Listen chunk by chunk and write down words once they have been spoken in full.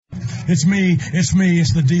It's me,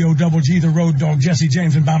 it's the D-O-double-G, the road dog, Jesse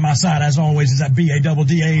James, and by my side, as always, is that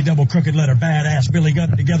B-A-double-D-A double crooked letter badass Billy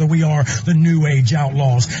Gunn. Together we are the New Age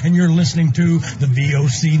Outlaws, and you're listening to the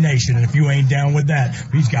VOC Nation, and if you ain't down with that,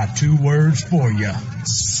 he's got 2 words for you.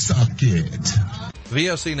 Suck it.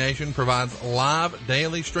 VOC Nation provides live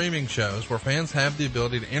daily streaming shows where fans have the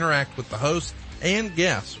ability to interact with the hosts and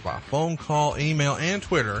guests by phone call, email, and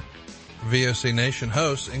Twitter. VOC Nation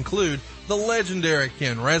hosts include the legendary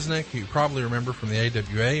Ken Resnick, who you probably remember from the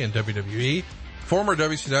AWA and WWE, former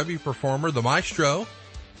WCW performer The Maestro,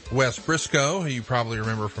 Wes Briscoe, who you probably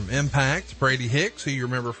remember from Impact, Brady Hicks, who you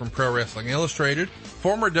remember from Pro Wrestling Illustrated,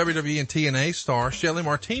 former WWE and TNA star Shelly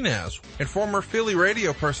Martinez, and former Philly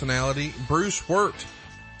radio personality Bruce Wirt.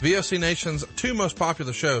 VOC Nation's 2 most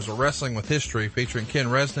popular shows are Wrestling with History, featuring Ken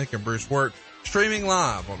Resnick and Bruce Wirt, streaming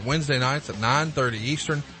live on Wednesday nights at 9:30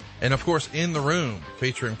 Eastern, and of course In the Room,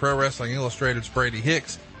 featuring Pro Wrestling Illustrated's Brady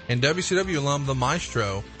Hicks and WCW alum The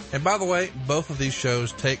Maestro. And by the way, both of these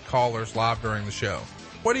shows take callers live during the show.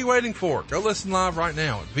 What are you waiting for? Go listen live right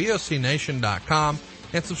now at VOCNation.com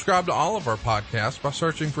and subscribe to all of our podcasts by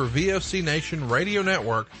searching for VOC Nation Radio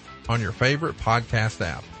Network on your favorite podcast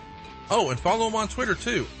app. Oh, and follow them on Twitter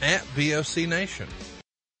too, at VOC Nation.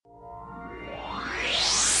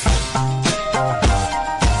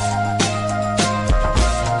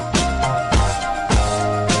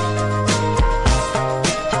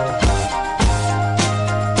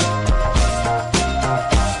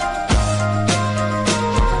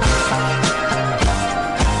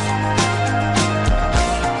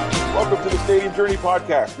 Stadium Journey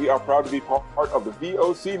podcast. We are proud to be part of the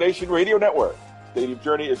VOC Nation Radio Network. Stadium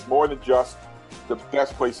Journey is more than just the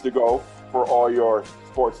best place to go for all your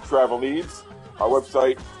sports travel needs. Our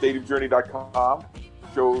website, stadiumjourney.com,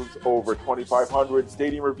 shows over 2,500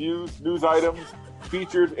 stadium reviews, news items,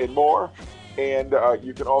 features, and more. And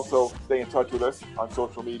you can also stay in touch with us on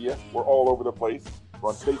social media. We're all over the place. We're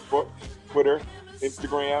on Facebook, Twitter,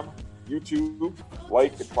 Instagram, YouTube.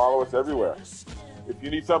 Like and follow us everywhere. If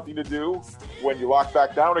you need something to do when you lock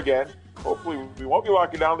back down again, hopefully we won't be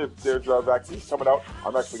locking down if there's vaccines coming out.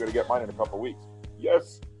 I'm actually going to get mine in a couple of weeks.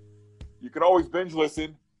 Yes, you can always binge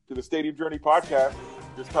listen to the Stadium Journey podcast.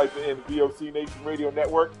 Just type in VOC Nation Radio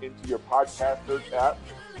Network into your podcast search app,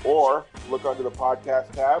 or look under the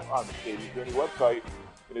podcast tab on the Stadium Journey website.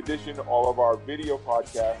 In addition, all of our video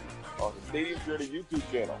podcasts on the Stadium Journey YouTube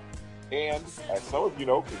channel. And as some of you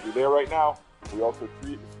know, because you're there right now, we also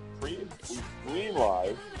stream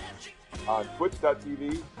live on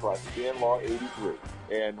twitch.tv/DanLaw83.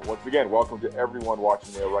 And once again, welcome to everyone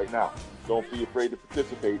watching there right now. Don't be afraid to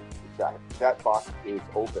participate. The chat box is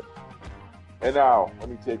open. And now, let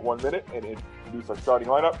me take 1 minute and introduce our starting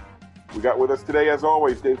lineup. We got with us today, as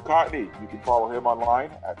always, Dave Cotney. You can follow him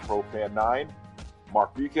online at ProFan9.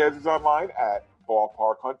 Mark Viquez is online at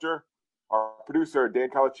Ballpark Hunter. Our producer,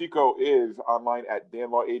 Dan Calachico, is online at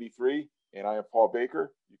DanLaw83. And I am Paul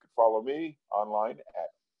Baker. You can follow me online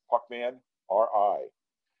at PuckmanRI.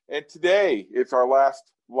 And today, it's our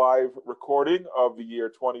last live recording of the year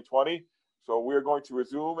 2020. So we're going to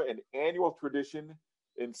resume an annual tradition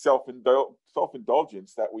in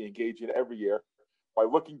self-indulgence that we engage in every year by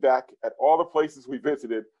looking back at all the places we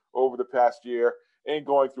visited over the past year and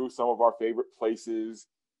going through some of our favorite places,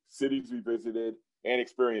 cities we visited, and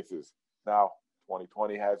experiences. Now,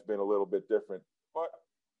 2020 has been a little bit different, but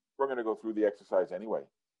we're going to go through the exercise anyway.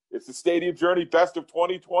 It's the Stadium Journey Best of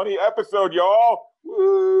 2020 episode, y'all.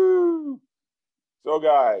 Woo! So,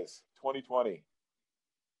 guys, 2020,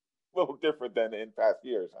 a little different than in past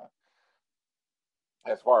years, huh?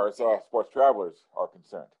 As far as sports travelers are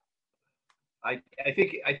concerned. I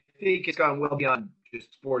think it's gone well beyond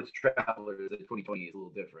just sports travelers. 2020 is a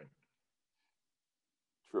little different.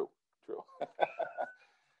 True.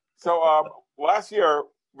 So, last year,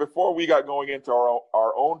 before we got going into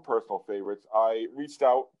our own personal favorites, I reached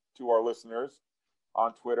out to our listeners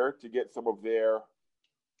on Twitter to get some of their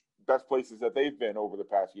best places that they've been over the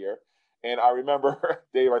past year. And I remember,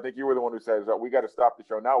 Dave, I think you were the one who said that we got to stop the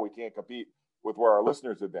show now. We can't compete with where our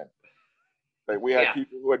listeners have been. Like we had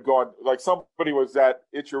people who had gone, like somebody was at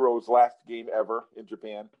Ichiro's last game ever in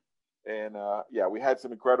Japan. And we had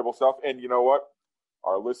some incredible stuff. And you know what?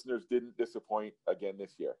 Our listeners didn't disappoint again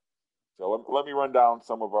this year. So let me run down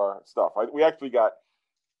some of our stuff. We actually got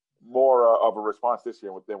more of a response this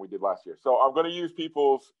year than we did last year. So I'm going to use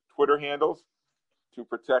people's Twitter handles to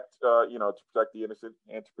protect, to protect the innocent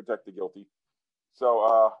and to protect the guilty. So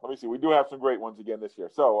let me see. We do have some great ones again this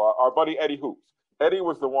year. So our buddy Eddie Hoops. Eddie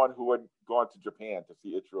was the one who had gone to Japan to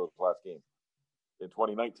see Ichiro's last game in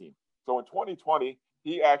 2019. So in 2020,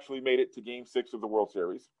 he actually made it to Game 6 of the World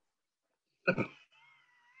Series.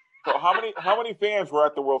 So how many fans were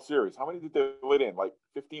at the World Series? How many did they let in? Like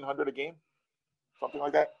 1,500 a game, something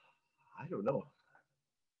like that. I don't know.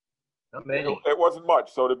 Not many. It wasn't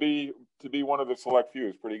much. So to be one of the select few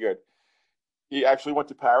is pretty good. He actually went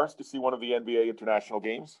to Paris to see one of the NBA international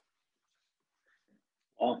games.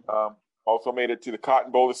 Also made it to the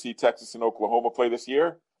Cotton Bowl to see Texas and Oklahoma play this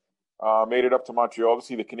year. Made it up to Montreal to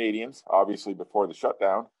see the Canadiens, obviously before the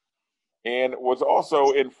shutdown. And was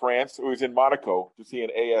also in France. It was in Monaco to see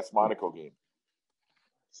an AS Monaco game.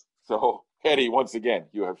 So, Eddie, once again,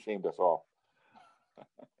 you have shamed us all.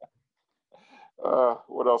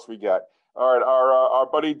 What else we got? All right, our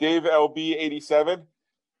buddy Dave LB87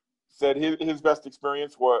 said his best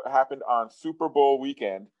experience happened on Super Bowl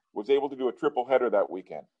weekend. Was able to do a triple header that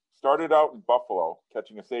weekend. Started out in Buffalo,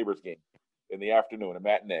 catching a Sabres game in the afternoon, a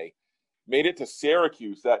matinee. Made it to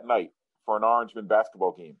Syracuse that night for an Orangeman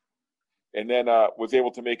basketball game. And then was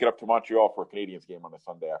able to make it up to Montreal for a Canadiens game on a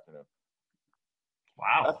Sunday afternoon.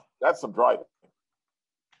 Wow. That's some driving.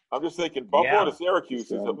 I'm just thinking Buffalo to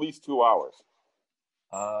Syracuse is at least 2 hours.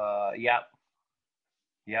 Yeah.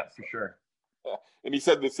 Yeah, for sure. Yeah. And he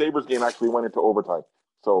said the Sabres game actually went into overtime.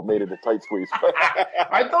 So made it a tight squeeze.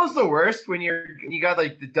 Aren't those the worst when you got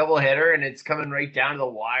like the double header and it's coming right down to the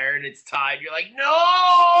wire and it's tied? You're like,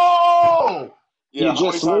 no! Yeah, you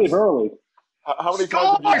just leave early. How many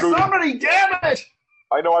times have you rooted? Somebody, damn it!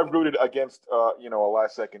 I know I've rooted against a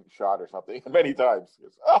last second shot or something many times.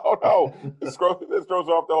 Oh no, this throws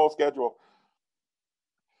off the whole schedule.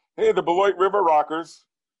 Hey, the Beloit River Rockers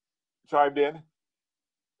chimed in,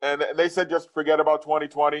 and they said just forget about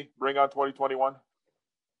 2020, bring on 2021.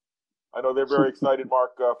 I know they're very excited,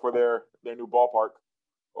 Mark, for their new ballpark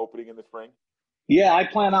opening in the spring. Yeah, I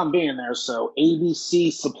plan on being there. So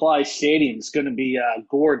ABC Supply Stadium is going to be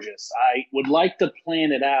gorgeous. I would like to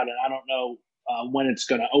plan it out, and I don't know when it's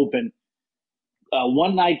going to open.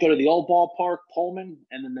 One night go to the old ballpark, Pullman,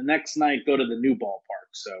 and then the next night go to the new ballpark.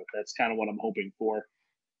 So that's kind of what I'm hoping for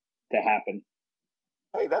to happen.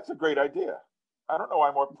 Hey, that's a great idea. I don't know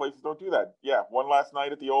why more places don't do that. Yeah, one last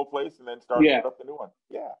night at the old place and then start up the new one.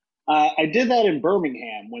 Yeah. I did that in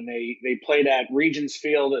Birmingham when they played at Regents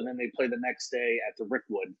Field and then they played the next day at the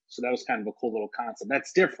Rickwood. So that was kind of a cool little concept.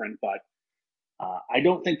 That's different, but I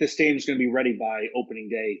don't think the stadium's going to be ready by opening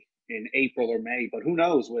day in April or May. But who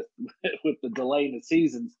knows with the delay in the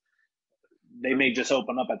seasons, they may just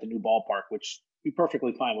open up at the new ballpark, which would be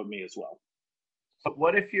perfectly fine with me as well. But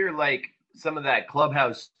what if you're like some of that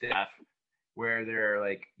clubhouse staff where they're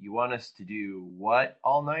like, you want us to do what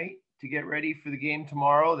all night to get ready for the game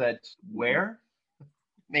tomorrow? That's where?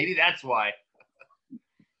 Maybe that's why.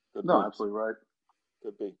 No, absolutely right.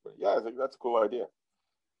 Could be. But yeah, I think that's a cool idea.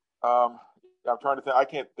 I'm trying to think. I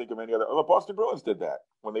can't think of any other. Oh, the Boston Bruins did that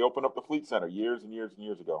when they opened up the Fleet Center years and years and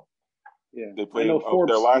years ago. Yeah, they played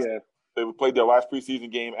their last. Yeah. They played their last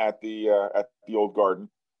preseason game at the old Garden.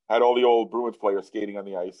 Had all the old Bruins players skating on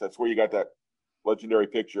the ice. That's where you got that legendary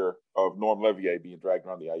picture of Norm Levier being dragged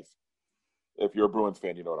around the ice. If you're a Bruins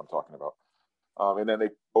fan, you know what I'm talking about. And then they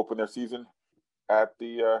opened their season at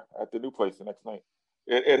the new place the next night.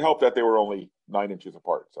 It helped that they were only 9 inches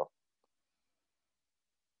apart. So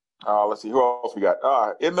let's see who else we got.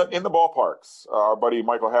 In the ballparks, our buddy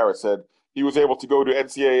Michael Harris said he was able to go to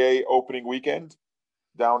NCAA opening weekend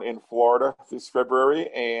down in Florida this February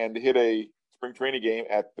and hit a spring training game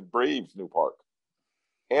at the Braves' new park.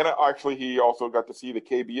 And actually, he also got to see the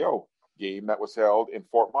KBO game that was held in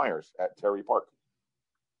Fort Myers at Terry Park.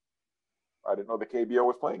 I didn't know the KBO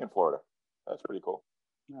was playing in Florida. That's pretty cool.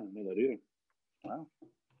 I didn't know that either. Wow.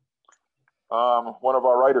 One of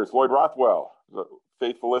our writers, Lloyd Rothwell, the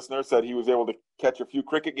faithful listener, said he was able to catch a few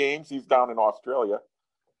cricket games. He's down in Australia.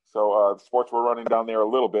 So the sports were running down there a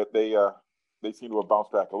little bit. They seem to have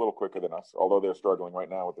bounced back a little quicker than us, although they're struggling right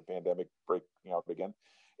now with the pandemic breaking out again.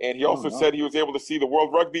 And he also said he was able to see the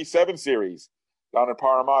World Rugby 7 Series down in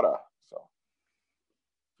Parramatta. So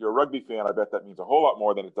if you're a rugby fan, I bet that means a whole lot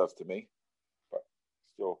more than it does to me. But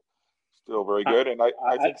still very good. And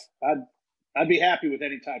I'd be happy with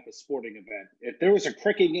any type of sporting event. If there was a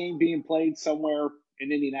cricket game being played somewhere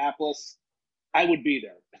in Indianapolis, I would be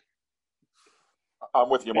there. I'm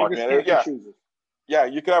with you, Mark. Man. Yeah,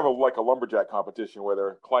 you could have a lumberjack competition where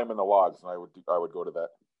they're climbing the logs, and I would go to that.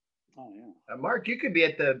 Oh yeah, Mark, you could be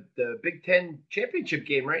at the Big Ten championship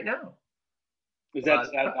game right now. Is that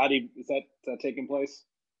taking place?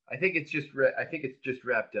 I think it's just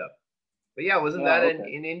wrapped up. But yeah, wasn't that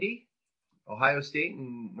in Indy, Ohio State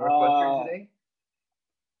and Northwestern today?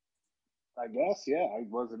 I guess, yeah. I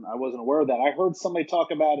wasn't aware of that. I heard somebody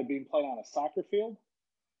talk about it being played on a soccer field.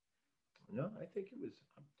 No, I think it was.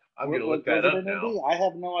 I'm going to look that up now. Indy? I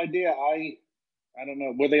have no idea. I don't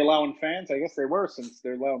know. Were they allowing fans? I guess they were, since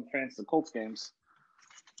they're allowing fans to Colts games.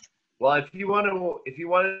 Well, if you want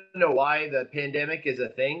to know why the pandemic is a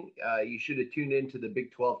thing, you should have tuned into the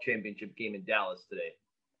Big 12 championship game in Dallas today.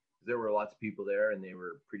 There were lots of people there, and they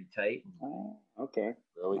were pretty tight. Oh, okay.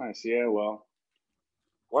 Really? Nice. Yeah, well.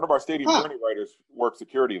 One of our stadium journey writers worked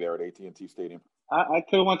security there at AT&T Stadium. I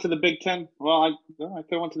could have went to the Big Ten. Well, I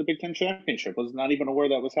could have went to the Big Ten championship. Was not even aware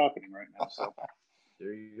that was happening right now. So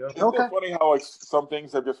there you go. Isn't it funny how like some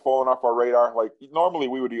things have just fallen off our radar? Like normally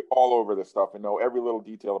we would be all over this stuff and know every little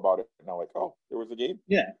detail about it. And now like, oh, there was a game.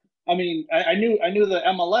 Yeah, I mean, I knew the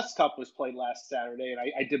MLS Cup was played last Saturday, and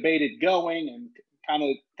I debated going and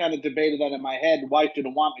kind of debated that in my head. Wife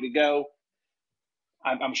didn't want me to go.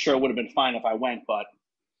 I'm sure it would have been fine if I went, but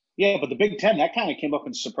yeah, but the Big Ten, that kind of came up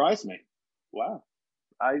and surprised me. Wow,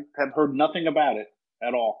 I have heard nothing about it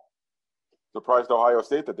at all. Surprised Ohio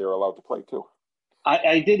State that they were allowed to play too.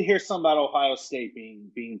 I did hear some about Ohio State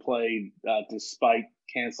being played despite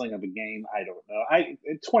canceling of a game. I don't know.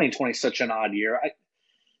 2020 is such an odd year.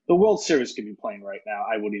 The World Series could be playing right now.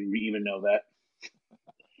 I wouldn't even know that.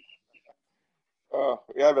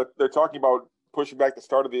 Yeah, they're talking about pushing back the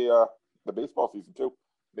start of the baseball season too.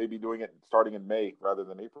 Maybe doing it starting in May rather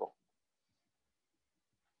than April.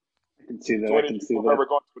 I can see that. So if you've ever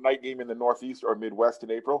gone to a night game in the Northeast or Midwest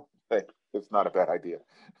in April, hey, it's not a bad idea.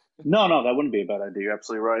 No, that wouldn't be a bad idea. You're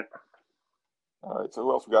absolutely right. All right, so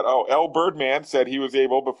who else we got? Oh, L. Birdman said he was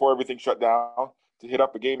able, before everything shut down, to hit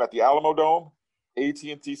up a game at the Alamo Dome,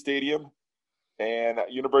 AT&T Stadium, and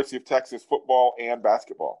University of Texas football and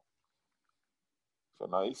basketball. So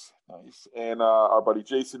nice. And our buddy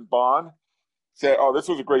Jason Bond said, oh, this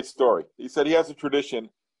was a great story. He said he has a tradition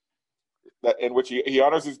that in which he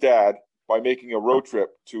honors his dad by making a road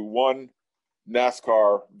trip to one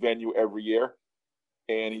NASCAR venue every year.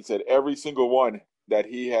 And he said every single one that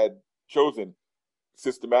he had chosen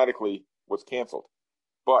systematically was canceled.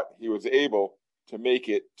 But he was able to make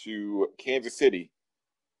it to Kansas City,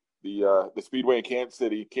 the Speedway in Kansas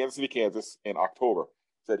City, Kansas, in October.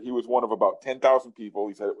 Said he was one of about 10,000 people.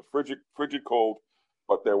 He said it was frigid cold,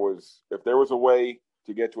 but if there was a way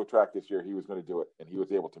to get to a track this year, he was going to do it, and he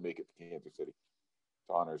was able to make it to Kansas City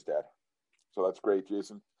to honor his dad. So that's great,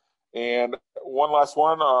 Jason. And one last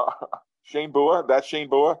one, Shane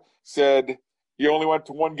Bua said he only went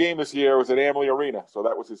to one game this year. It was at Amalie Arena, so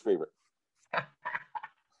that was his favorite.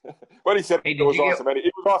 But he said it was awesome.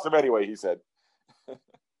 It was awesome anyway, he said.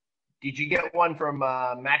 Did you get one from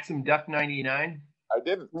Maxim Duck 99? I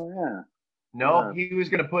didn't. Oh, yeah. No, he was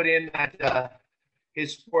going to put in that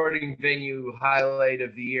his sporting venue highlight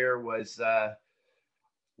of the year was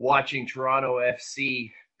watching Toronto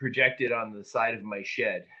FC projected on the side of my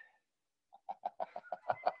shed.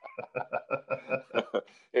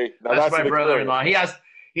 Hey, now that's my brother-in-law.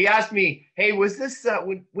 He asked me, "Hey, was this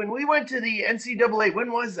when we went to the NCAA?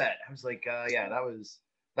 When was that?" I was like, "Yeah,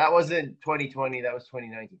 that wasn't 2020. That was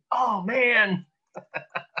 2019." Oh man.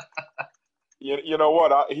 You know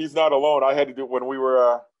what? He's not alone. I had to do when we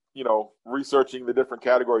were researching the different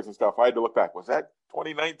categories and stuff. I had to look back. Was that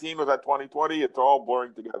 2019? Was that 2020? It's all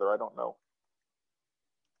blurring together. I don't know.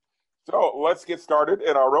 So let's get started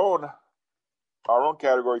in our own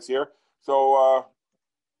categories here. So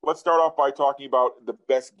let's start off by talking about the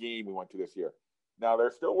best game we went to this year. Now,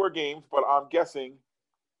 there still were games, but I'm guessing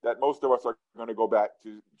that most of us are going to go back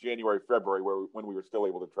to January, February, when we were still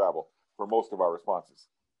able to travel for most of our responses.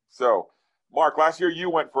 So, Mark, last year you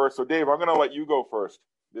went first. So, Dave, I'm going to let you go first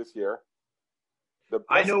this year.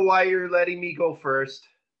 I know why you're letting me go first.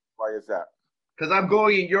 Why is that? Because I'm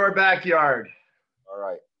going in your backyard. All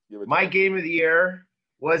right. My game of the year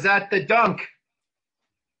was at the Dunk.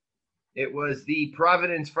 It was the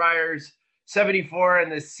Providence Friars 74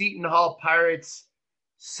 and the Seton Hall Pirates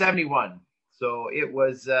 71. So it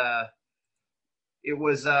was on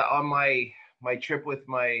my trip with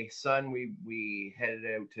my son. We headed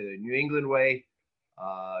out to New England way,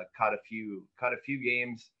 caught a few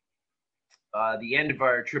games. The end of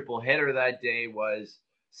our triple header that day was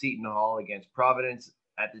Seton Hall against Providence.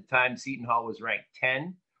 At the time, Seton Hall was ranked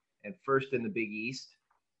 10 and first in the Big East.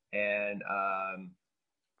 And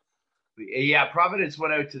Providence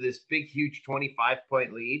went out to this big, huge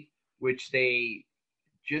 25-point lead, which they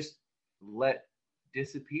just let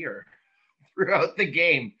disappear throughout the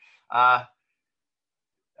game.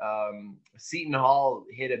 Seton Hall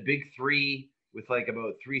hit a big three with like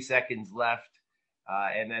about 3 seconds left,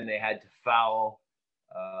 and then they had to foul,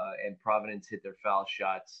 and Providence hit their foul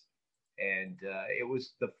shots. And it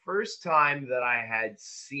was the first time that I had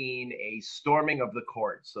seen a storming of the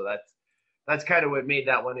court. So that's kind of what made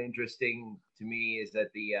that one interesting to me, is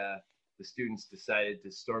that the students decided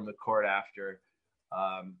to storm the court after.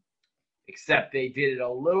 Except they did it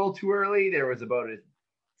a little too early. There was about a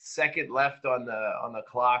second left on the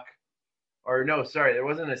clock. Or no, sorry, there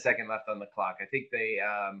wasn't a second left on the clock. I think they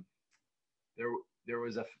there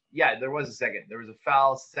was a second. There was a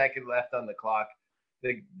foul, second left on the clock.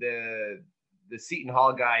 The Seton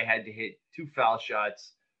Hall guy had to hit 2 foul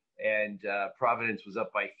shots, and Providence was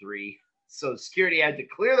up by 3. So security had to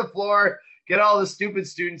clear the floor, get all the stupid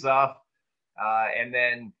students off, and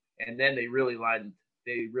then they really lined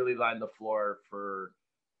the floor for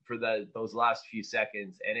those last few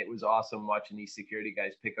seconds, and it was awesome watching these security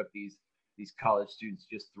guys pick up these college students,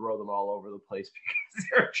 just throw them all over the place because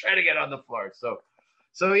they were trying to get on the floor.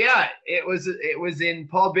 So yeah, it was in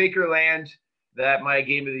Paul Baker land that my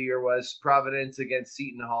game of the year was. Providence against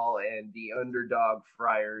Seton Hall, and the underdog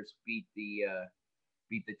Friars beat the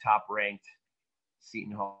top ranked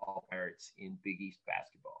Seton Hall Pirates in Big East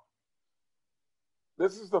basketball.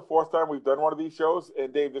 This is the 4th time we've done one of these shows,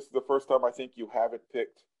 and Dave, this is the first time I think you haven't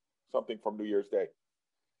picked something from New Year's Day.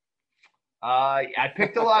 I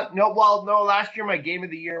picked a lot. No, last year my game of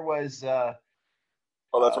the year was. That's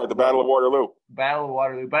right, the Battle of Waterloo. Battle of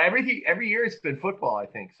Waterloo, but every year it's been football, I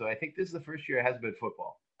think. So I think this is the first year it has been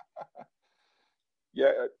football.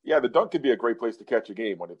 Yeah, the Dunk could be a great place to catch a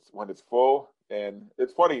game when it's full, and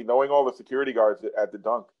it's funny knowing all the security guards at the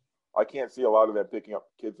Dunk. I can't see a lot of them picking up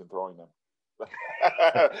kids and throwing them.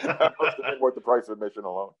 That must have been worth the price of admission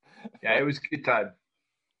alone. Yeah, it was a good time.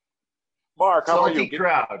 Mark, how are you?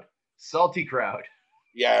 Salty crowd.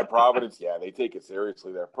 Yeah, Providence. Yeah, they take it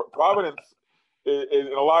seriously there. Providence,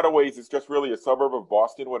 in a lot of ways, is just really a suburb of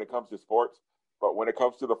Boston when it comes to sports. But when it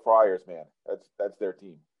comes to the Friars, man, that's their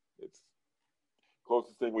team. It's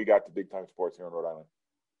closest thing we got to big time sports here in Rhode Island.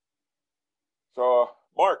 So,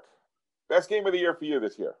 Mark, best game of the year for you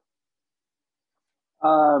this year?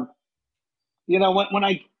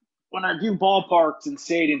 When I do ballparks and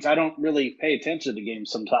stadiums, I don't really pay attention to the game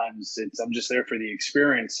sometimes. I'm just there for the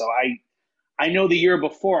experience. So I know the year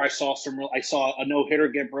before I saw a no-hitter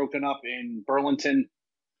get broken up in Burlington,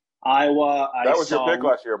 Iowa. That was your pick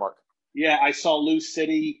last year, Mark. Yeah, I saw Lou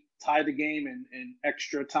City tie the game in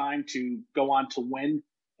extra time to go on to win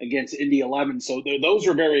against Indy 11. So those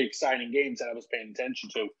were very exciting games that I was paying attention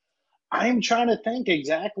to. I am trying to think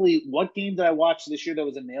exactly what game did I watch this year that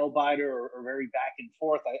was a nail-biter or very back and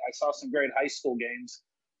forth. I saw some great high school games.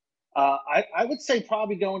 I would say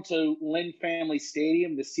probably going to Lynn Family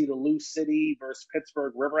Stadium to see the Lou City versus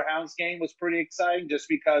Pittsburgh Riverhounds game was pretty exciting just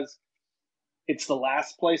because it's the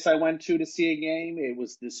last place I went to see a game. It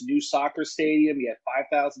was this new soccer stadium. You had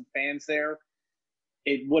 5,000 fans there.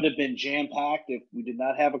 It would have been jam-packed if we did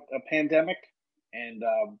not have a pandemic. And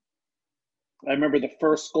I remember the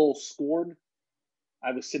first goal scored.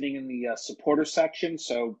 I was sitting in the supporter section,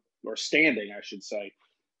 or standing, I should say.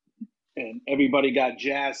 And everybody got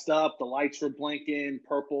jazzed up. The lights were blinking.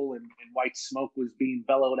 Purple and white smoke was being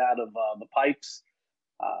bellowed out of the pipes.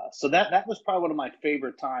 So that was probably one of my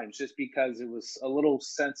favorite times, just because it was a little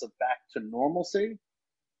sense of back to normalcy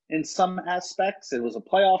in some aspects. It was a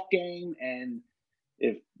playoff game, and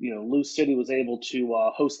if Lou City was able to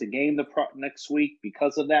host a game the next week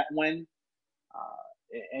because of that win,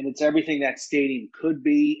 and it's everything that stadium could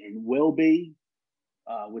be and will be,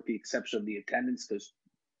 with the exception of the attendance, because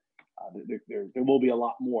there will be a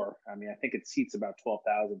lot more. I mean, I think it seats about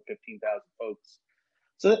 12,000, 15,000 folks.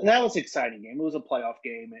 So that was an exciting game. It was a playoff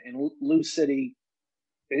game. And Lou City,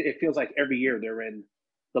 it feels like every year they're in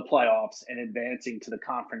the playoffs and advancing to the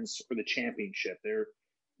conference or the championship.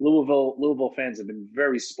 Louisville fans have been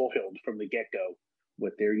very spoiled from the get-go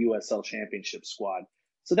with their USL championship squad.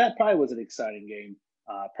 So that probably was an exciting game.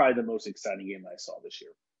 Probably the most exciting game that I saw this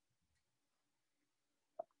year.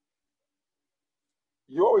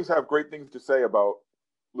 You always have great things to say about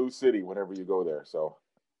Lou City whenever you go there. So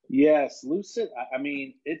yes, Lou City. I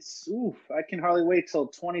mean, I can hardly wait till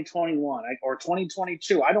 2021 or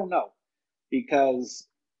 2022. I don't know, because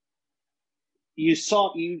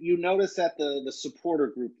you notice that the supporter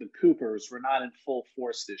group, the Coopers, were not in full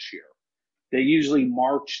force this year. They usually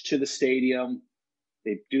march to the stadium.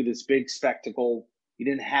 They do this big spectacle. You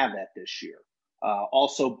didn't have that this year.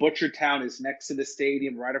 Also, Butchertown is next to the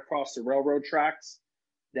stadium, right across the railroad tracks.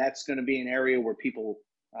 That's going to be an area where people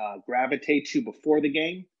gravitate to before the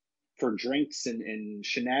game for drinks and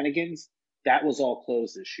shenanigans. That was all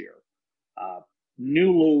closed this year.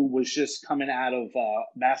 New Lou was just coming out of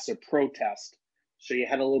massive protest, so you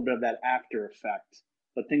had a little bit of that after effect,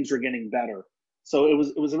 but things were getting better. So it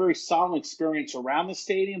was a very solemn experience around the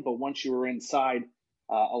stadium, but once you were inside,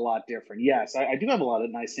 a lot different. Yes, I do have a lot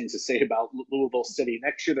of nice things to say about Louisville City.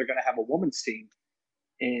 Next year, they're going to have a women's team,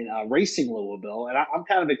 in Racing Louisville, and I'm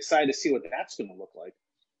kind of excited to see what that's going to look like.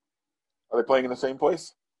 Are they playing in the same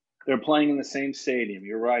place? They're playing in the same stadium.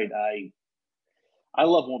 You're right. I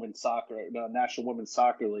love women's soccer, the National Women's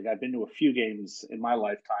Soccer League. I've been to a few games in my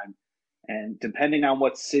lifetime, and depending on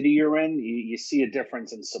what city you're in, you see a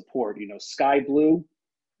difference in support. Sky Blue,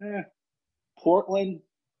 Portland,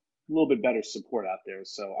 a little bit better support out there.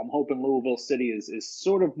 So I'm hoping Louisville City is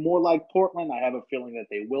sort of more like Portland. I have a feeling that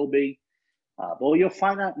they will be. But you'll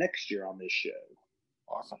find out next year on this show.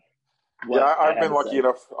 Awesome. I've been lucky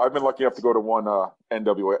enough. I've been lucky enough to go to one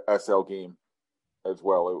NWSL game as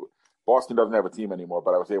well. Boston doesn't have a team anymore,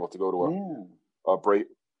 but I was able to go to a break.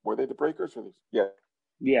 Were they the Breakers or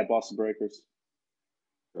Yeah, Boston Breakers.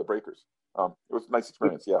 The Breakers. It was a nice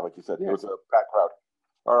experience. Yeah, like you said, it was a packed crowd.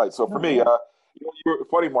 All right, so for me, you were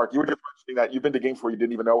funny, Mark. You were just mentioning that you've been to games where you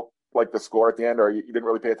didn't even know like the score at the end, or you didn't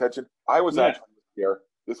really pay attention. I was actually here.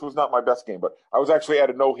 This was not my best game, but I was actually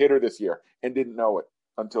at a no-hitter this year and didn't know it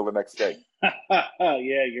until the next day. Yeah,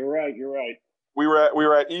 you're right. We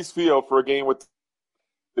were at East Field for a game with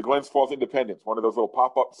the Glens Falls Independents, one of those little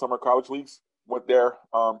pop-up summer college leagues. Went there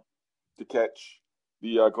to catch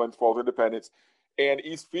the Glens Falls Independents, and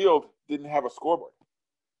East Field didn't have a scoreboard.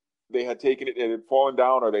 They had taken it had fallen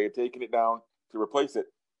down, or they had taken it down to replace it.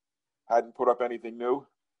 Hadn't put up anything new,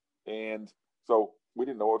 and so we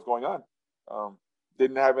didn't know what was going on.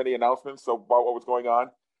 Didn't have any announcements about what was going on.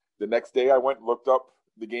 The next day, I went and looked up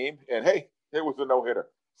the game, and hey, it was a no-hitter.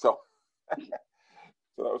 So,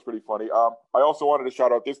 so that was pretty funny. I also wanted to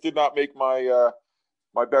shout out. This did not make my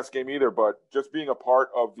my best game either, but just being a part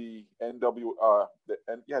of the the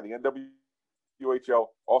NWHL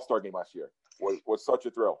All-Star game last year was such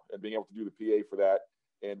a thrill, and being able to do the PA for that,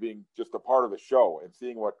 and being just a part of the show, and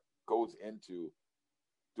seeing what goes into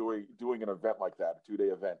doing an event like that, a 2-day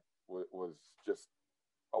event, was just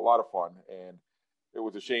a lot of fun. And it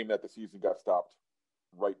was a shame that the season got stopped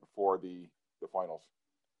right before the finals.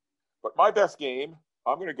 But my best game,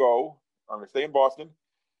 I'm going to stay in Boston.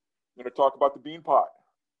 I'm going to talk about the Bean Pot.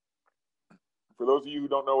 For those of you who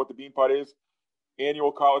don't know what the Bean Pot is,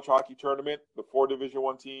 annual college hockey tournament. The 4 Division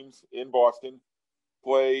I teams in Boston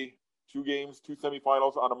play 2 games, 2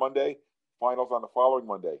 semifinals on a Monday, finals on the following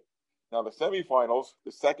Monday. Now, the semifinals,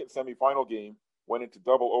 the second semifinal game, went into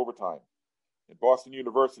double overtime. And Boston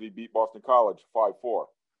University beat Boston College 5-4.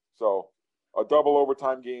 So a double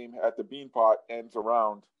overtime game at the Bean Pot ends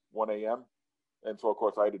around 1 a.m. And so, of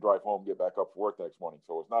course, I had to drive home, get back up for work the next morning.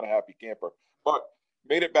 So it was not a happy camper. But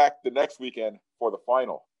made it back the next weekend for the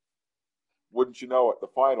final. Wouldn't you know it, the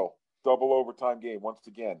final double overtime game once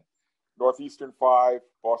again. Northeastern 5,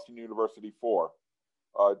 Boston University 4.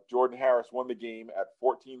 Jordan Harris won the game at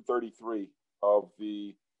 14:33 of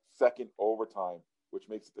the second overtime, which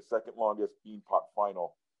makes it the second longest Bean Pot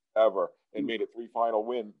final ever, and made it 3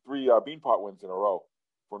 Bean Pot wins in a row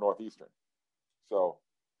for Northeastern. So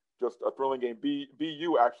just a thrilling game.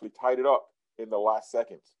 BU actually tied it up in the last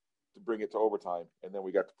seconds to bring it to overtime, and then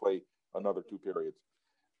we got to play another 2 periods.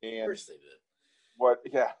 And of course they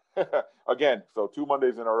did. Again, so 2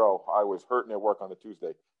 Mondays in a row, I was hurting at work on the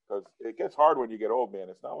Tuesday, because it gets hard when you get old, man.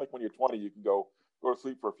 It's not like when you're 20, you can go to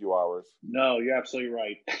sleep for a few hours. No, you're absolutely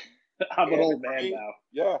right. I'm an old man now.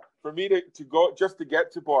 Yeah, for me to go just to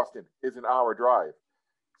get to Boston is an hour drive.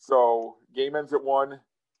 So game ends at 1,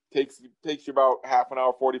 takes you about half an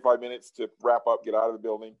hour, 45 minutes to wrap up, get out of the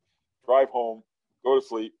building, drive home, go to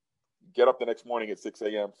sleep, get up the next morning at 6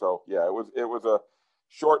 a.m. So yeah, it was a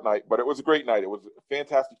short night, but it was a great night. It was a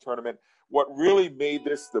fantastic tournament. What really made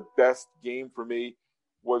this the best game for me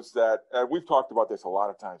was that, and we've talked about this a lot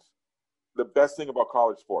of times, the best thing about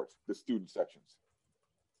college sports, the student sections.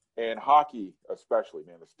 And hockey especially,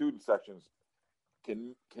 man, the student sections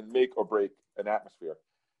can make or break an atmosphere.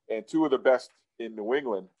 And 2 of the best in New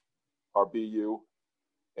England are BU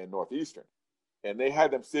and Northeastern. And they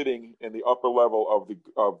had them sitting in the upper level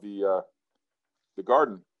of the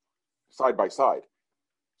Garden side by side.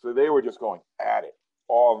 So they were just going at it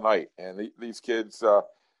all night. And these kids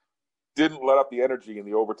didn't let up the energy in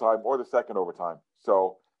the overtime or the second overtime.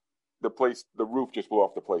 So the roof just blew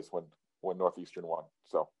off the place when Northeastern won.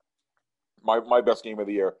 So my best game of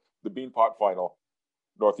the year, the Bean Pot final,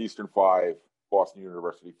 Northeastern 5, Boston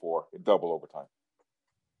University 4 in double overtime.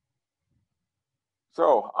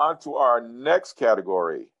 So on to our next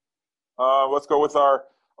category. Let's go with our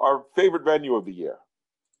favorite venue of the year.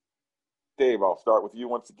 Dave, I'll start with you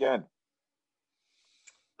once again.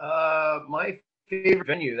 My favorite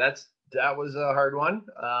venue, that was a hard one.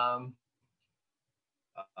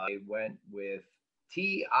 I went with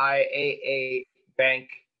TIAA Bank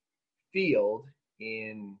Field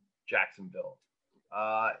in Jacksonville.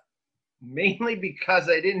 mainly because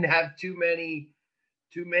I didn't have too many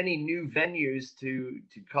new venues to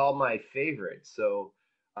call my favorite. So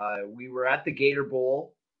we were at the Gator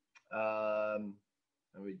Bowl. I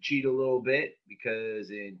would cheat a little bit because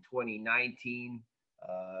in 2019,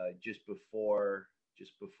 just before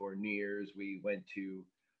New Year's, we went to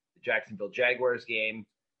the Jacksonville Jaguars game.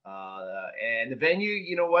 And the venue,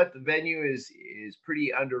 you know what? The venue is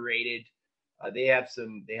pretty underrated. They have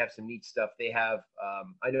some neat stuff. They have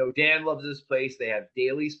I know Dan loves this place. They have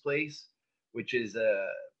Daly's Place, which is an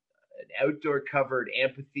outdoor covered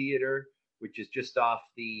amphitheater, which is just off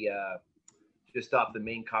the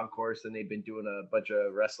main concourse, and they've been doing a bunch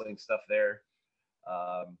of wrestling stuff there.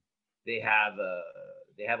 They have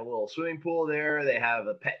a little swimming pool there. They have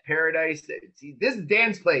a pet paradise. See, this is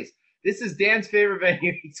Dan's place. This is Dan's favorite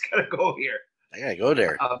venue. He's gotta go here. I gotta go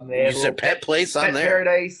there. You said pet place on there.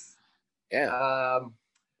 Paradise. Yeah.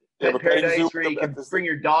 Pet paradise where you can bring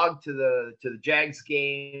your dog to the Jags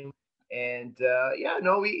game, and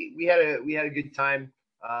we had a good time.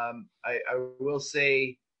 I will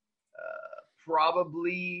say,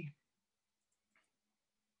 probably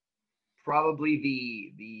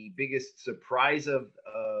the biggest surprise of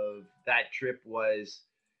that trip was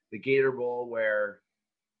the Gator Bowl, where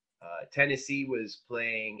Tennessee was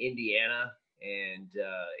playing Indiana, and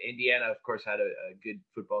Indiana, of course, had a good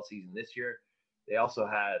football season this year. They also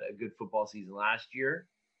had a good football season last year,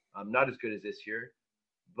 not as good as this year,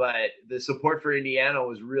 but the support for Indiana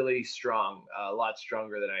was really strong, a lot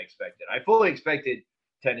stronger than I expected. I fully expected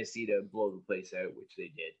Tennessee to blow the place out, which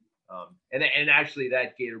they did. And actually,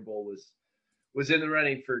 that Gator Bowl was in the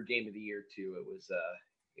running for Game of the Year too.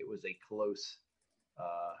 It was a close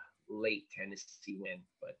late Tennessee win,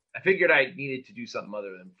 but I figured I needed to do something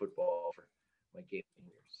other than football for my Game of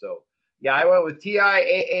the Year. So yeah, I went with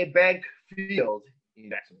TIAA Bank Field in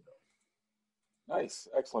Jacksonville. Nice,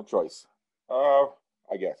 excellent choice.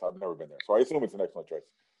 I guess I've never been there, so I assume it's an excellent choice.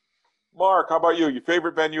 Mark, how about you? Your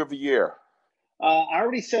favorite venue of the year? I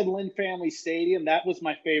already said Lynn Family Stadium. That was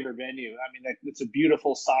my favorite venue. I mean, it's a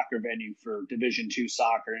beautiful soccer venue for Division II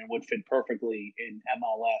soccer, and would fit perfectly in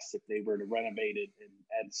MLS if they were to renovate it and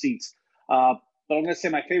add seats. But I'm going to say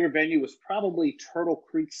my favorite venue was probably Turtle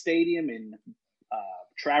Creek Stadium in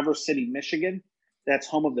Traverse City, Michigan. That's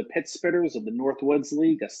home of the Pit Spitters of the Northwoods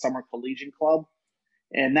League, a summer collegiate club.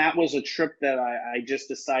 And that was a trip that I just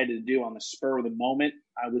decided to do on the spur of the moment.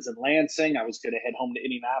 I was in Lansing. I was going to head home to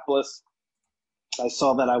Indianapolis. I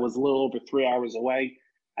saw that I was a little over 3 hours away.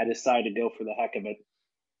 I decided to go for the heck of it.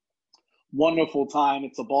 Wonderful time.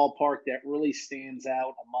 It's a ballpark that really stands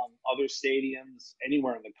out among other stadiums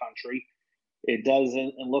anywhere in the country. It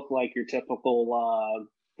doesn't look like your typical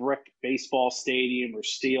brick baseball stadium or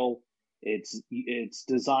steel. Its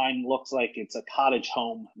design looks like it's a cottage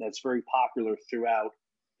home that's very popular throughout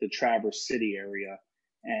the Traverse City area.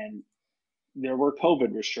 And there were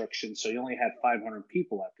COVID restrictions, so you only had 500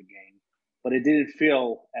 people at the game. But it didn't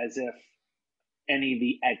feel as if any of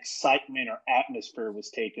the excitement or atmosphere was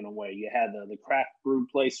taken away. You had the craft brew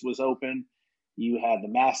place was open. You had the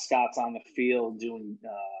mascots on the field doing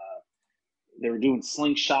they were doing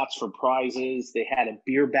slingshots for prizes. They had a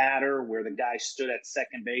beer batter where the guy stood at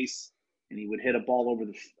second base and he would hit a ball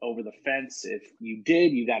over the fence. If you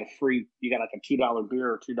did, you got like a $2 beer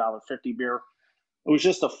or $2.50 beer. It was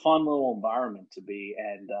just a fun little environment to be.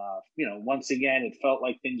 And, once again, it felt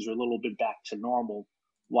like things were a little bit back to normal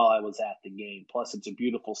while I was at the game. Plus, it's a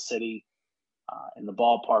beautiful city, and the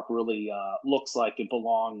ballpark really looks like it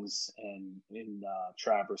belongs in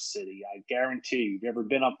Traverse City. I guarantee you, if you've ever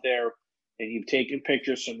been up there and you've taken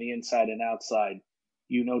pictures from the inside and outside,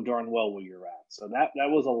 you know darn well where you're at. So that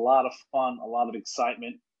was a lot of fun, a lot of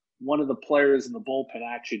excitement. One of the players in the bullpen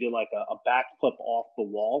actually did like a backflip off the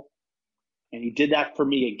wall. And he did that for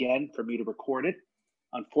me again, for me to record it.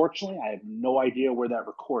 Unfortunately, I have no idea where that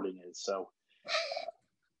recording is. So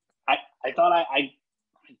I thought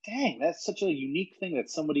dang, that's such a unique thing that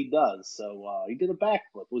somebody does. So he did a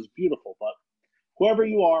backflip. It was beautiful. But whoever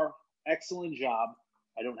you are, excellent job.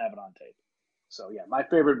 I don't have it on tape. So, yeah, my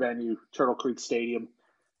favorite venue, Turtle Creek Stadium,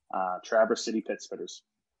 Traverse City Pit Spitters.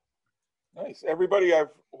 Nice. Everybody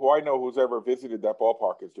who I know who's ever visited that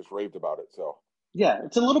ballpark has just raved about it. So. Yeah,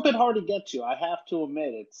 it's a little bit hard to get to. I have to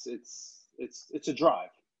admit, it's a drive,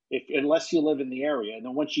 unless you live in the area. And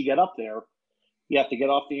then once you get up there, you have to get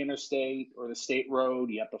off the interstate or the state road.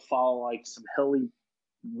 You have to follow like some hilly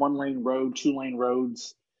 1-lane road, 2-lane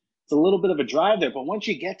roads. It's a little bit of a drive there, but once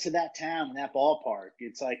you get to that town and that ballpark,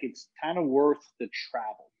 it's kind of worth the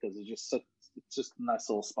travel because it's just a nice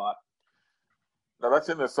little spot. Now that's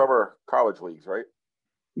in the summer college leagues, right?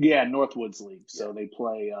 Yeah, Northwoods League. So they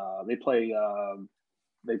play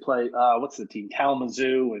They play what's the team?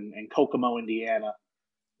 Kalamazoo and Kokomo, Indiana,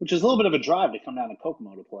 which is a little bit of a drive to come down to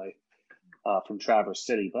Kokomo to play from Traverse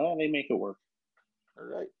City, but they make it work. All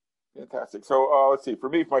right, fantastic. So let's see. For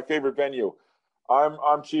me, my favorite venue,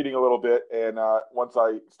 I'm cheating a little bit, and once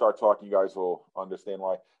I start talking, you guys will understand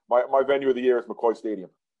why. My venue of the year is McCoy Stadium.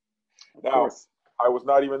 Now, I was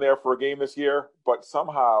not even there for a game this year, but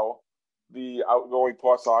somehow the outgoing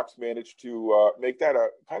Paw Sox managed to make that a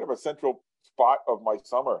kind of a central spot of my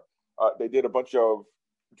summer. They did a bunch of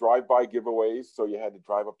drive-by giveaways, so you had to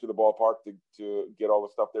drive up to the ballpark to get all the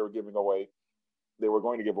stuff they were giving away. They were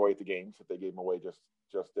going to give away at the games, but they gave them away just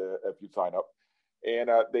if you sign up. And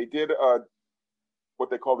they did what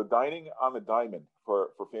they call the dining on the diamond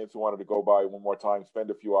for fans who wanted to go by one more time,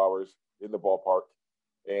 spend a few hours in the ballpark,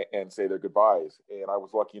 and say their goodbyes. And I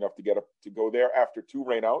was lucky enough to go there after 2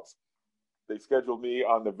 rainouts. They scheduled me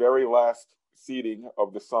on the very last seating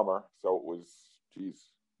of the summer, so it was,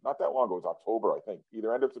 not that long ago. It was October, I think,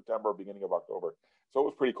 either end of September or beginning of October. So it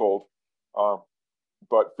was pretty cold.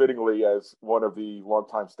 But fittingly, as one of the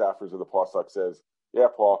longtime staffers of the Paw Sox says, yeah,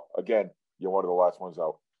 Paul, again, you're one of the last ones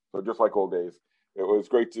out. So just like old days, it was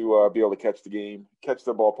great to be able to catch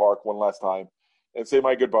the ballpark one last time, and say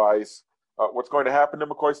my goodbyes. What's going to happen to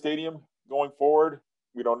McCoy Stadium going forward,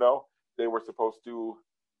 we don't know. They were supposed to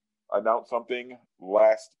announce something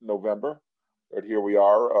last November, but here we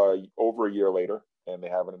are over a year later, and they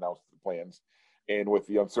haven't announced the plans. And with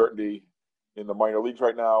the uncertainty in the minor leagues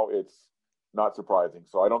right now, it's not surprising.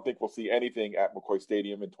 So I don't think we'll see anything at McCoy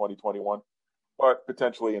Stadium in 2021, but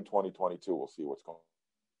potentially in 2022, we'll see what's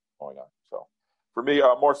going on. So for me,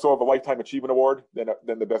 more so of a Lifetime Achievement Award than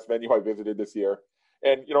the best venue I visited this year.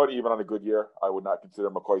 And you know what, even on a good year, I would not consider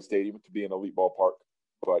McCoy Stadium to be an elite ballpark,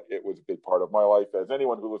 but it was a big part of my life, as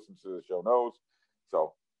anyone who listens to the show knows.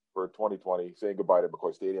 So for 2020, saying goodbye to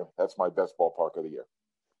McCoy Stadium, that's my best ballpark of the year.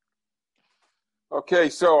 Okay,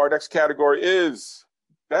 so our next category is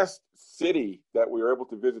best city that we were able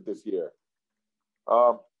to visit this year.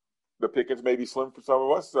 The pickings may be slim for some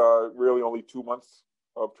of us, really only 2 months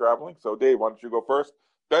of traveling. So Dave, why don't you go first?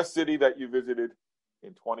 Best city that you visited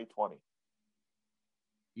in 2020.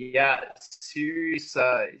 Yeah, serious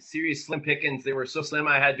slim pickings. They were so slim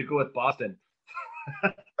I had to go with Boston.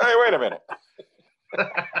 Hey, wait a minute.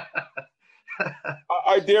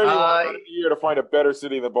 I dare you one year to find a better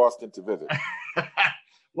city than Boston to visit.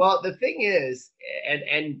 Well, the thing is,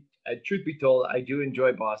 and truth be told, I do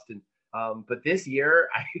enjoy Boston. But this year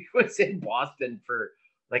I was in Boston for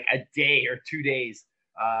like a day or 2 days.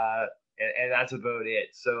 And that's about it.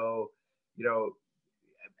 So,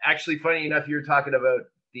 actually funny enough, you're talking about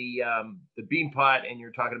the Beanpot, and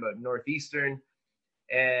you're talking about Northeastern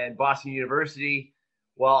and Boston University.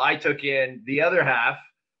 Well, I took in the other half.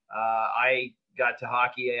 I got to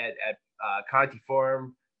hockey at Conti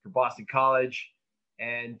Forum for Boston College,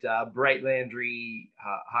 and Bright Landry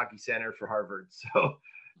Hockey Center for Harvard.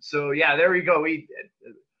 So yeah, there we go.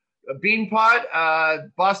 Beanpot,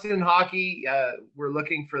 Boston Hockey. We're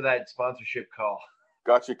looking for that sponsorship call.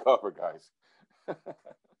 Got you covered, guys.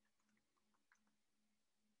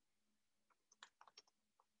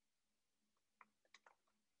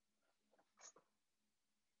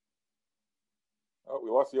 Oh, we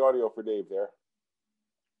lost the audio for Dave there.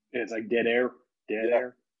 It's like dead air. It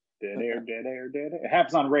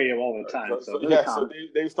happens on radio all the time. So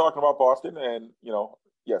Dave's talking about Boston, and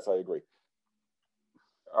yes, I agree.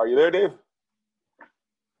 Are you there, Dave?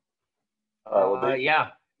 Dave?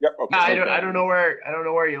 Yeah. Yep. Okay. I don't know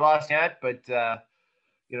where you lost at, but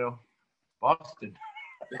Boston.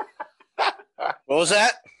 What was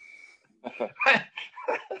that?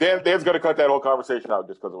 Dan's going to cut that whole conversation out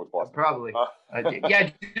just because it was Boston. Probably. Yeah,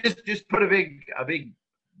 just put a big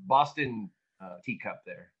Boston teacup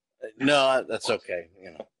there. No, that's okay.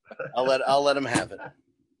 I'll let him have it.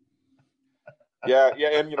 Yeah,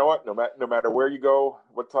 and you know what? No matter where you go,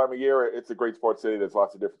 what time of year, it's a great sports city. There's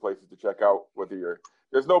lots of different places to check out.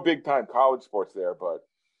 There's no big time college sports there, but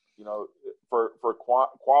for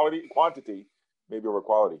quantity, maybe over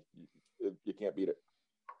quality, you can't beat it.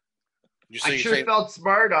 I sure felt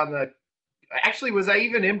smart on the. Actually, was I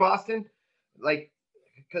even in Boston?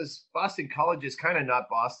 Because Boston College is kind of not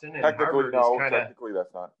Boston, and Harvard is kind of. Technically,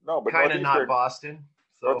 that's not. No, but kind of not Boston.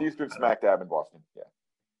 So, Northeastern smack dab in Boston. Yeah.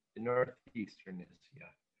 Northeastern is,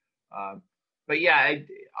 yeah. But yeah,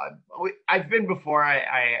 I've been before.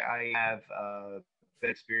 I have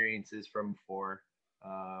experiences from before.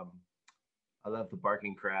 I love the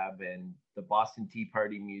Barking Crab, and the Boston Tea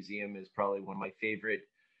Party Museum is probably one of my favorite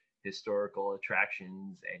historical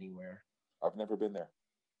attractions anywhere. I've never been there.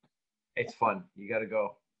 It's fun. You got to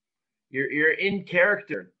go. you're in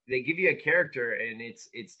character. They give you a character, and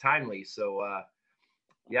it's timely. So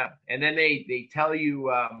yeah, and then they tell you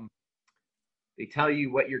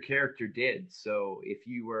what your character did. So if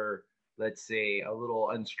you were, let's say, a little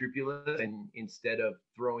unscrupulous, and instead of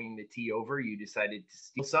throwing the tea over, you decided to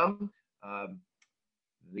steal some,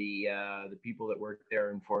 the people that worked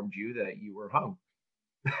there informed you that you were hung.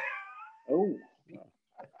 Oh,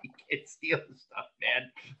 You can't steal the stuff,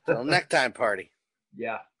 man. Little necktie party.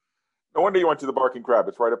 Yeah. No wonder you went to the Barking Crab.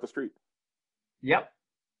 It's right up the street. Yep.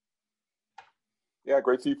 Yeah,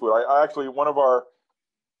 great seafood. I actually, one of our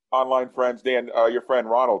online friends, Dan, your friend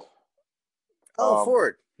Ronald.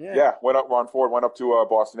 Ford. Yeah, Ron Ford went up to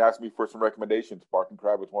Boston, asked me for some recommendations. Barking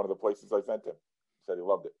Crab was one of the places I sent him. He said he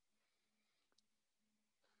loved it.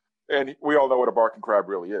 And we all know what a Barking Crab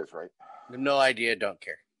really is, right? No idea. Don't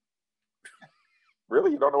care.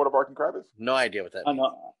 Really? You don't know what a Barking Crab is? No idea what that I means.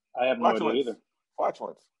 know. I have no idea either.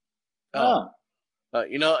 Flatulence. Oh.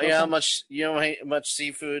 You know how much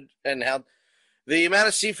seafood and how the amount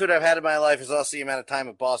of seafood I've had in my life is also the amount of time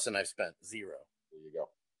in Boston I've spent. 0. There you go.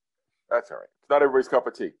 That's all right. It's not everybody's cup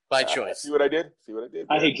of tea. By choice. See what I did?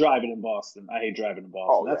 I hate driving in Boston.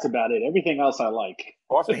 Oh, That's about it. Everything else I like.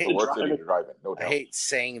 Boston's I the hate worst city to drive in, no I doubt. hate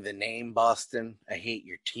saying the name Boston. I hate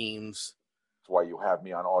your teams. That's why you have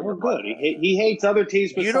me on all your Good. podcasts. He hates other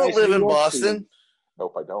teams. You don't live in Boston.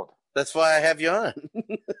 Nope, I don't. That's why I have you on.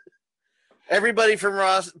 Everybody from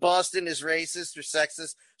Boston is racist or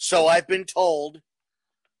sexist, so I've been told.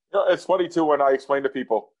 You know, it's funny, too, when I explain to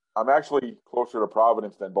people, I'm actually closer to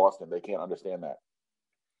Providence than Boston. They can't understand that.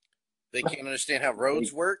 They can't understand how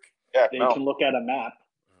roads work. Yeah, They no. can look at a map.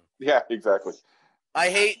 Yeah, exactly. I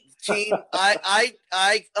hate team.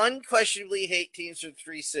 I unquestionably hate teams from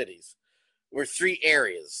 3 cities, or 3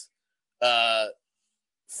 areas,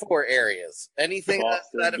 4 areas. Anything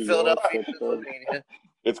Boston, outside of New Philadelphia, York, Pittsburgh. Pennsylvania.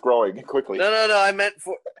 It's growing quickly. No. I meant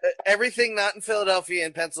for everything not in Philadelphia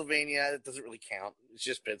and Pennsylvania. It doesn't really count. It's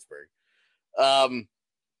just Pittsburgh.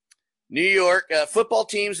 New York football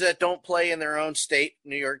teams that don't play in their own state.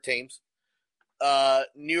 New York teams.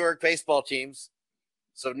 New York baseball teams.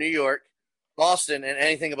 So New York, Boston, and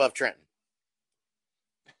anything above Trenton.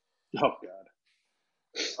 Oh God.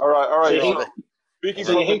 All right. So Speaking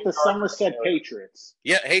So you of hate the Somerset Patriots.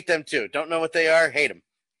 Yeah, hate them too. Don't know what they are. Hate them.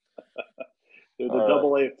 They're the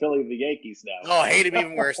Double-A affiliate of the Yankees now. Oh, hate them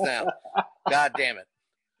even worse now. God damn it.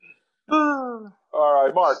 All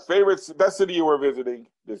right, Mark, best city you were visiting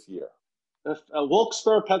this year?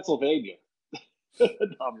 Wilkes-Barre, Pennsylvania. No,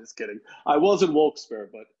 I'm just kidding. I was in Wilkes-Barre,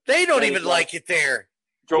 but They don't even like it there.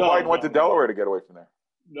 Joe No, Biden went to Delaware to get away from there.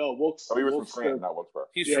 no, Oh, he was from Wilkes-Barre. Scranton, not Wilkes-Barre.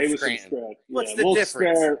 He's Yeah, from he was from Scranton. Scranton. What's Yeah, the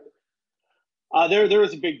Wilkes-Barre- difference? There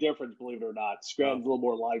is a big difference, believe it or not. Scranton's a little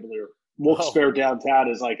more livelier. Wilkes-Barre downtown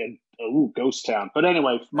is like a ghost town. But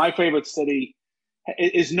anyway, my favorite city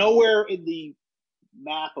is nowhere in the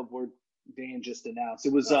map of where Dan just announced.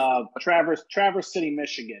 It was Traverse City,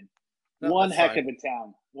 Michigan. No, One that's heck fine. of a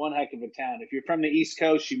town. One heck of a town. If you're from the East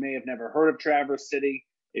Coast, you may have never heard of Traverse City.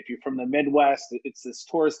 If you're from the Midwest, it's this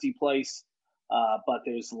touristy place. But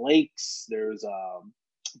there's lakes, there's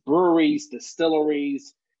breweries,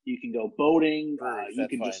 distilleries. You can go boating. Breweries, You that's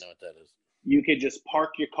can fine. just I know what that is. you could just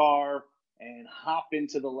park your car and hop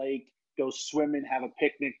into the lake, go swimming, have a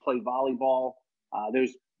picnic, play volleyball.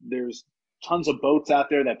 There's tons of boats out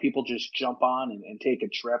there that people just jump on and take a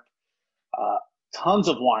trip. Tons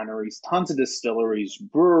of wineries, tons of distilleries,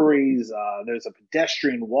 breweries. There's a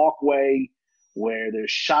pedestrian walkway where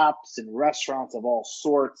there's shops and restaurants of all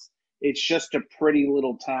sorts. It's just a pretty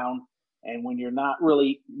little town. And when you're not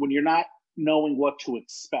knowing what to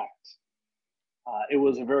expect, it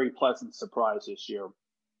was a very pleasant surprise this year.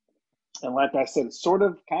 And like I said, it's sort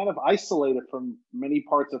of kind of isolated from many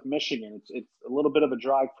parts of Michigan. It's a little bit of a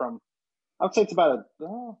drive from, I would say it's about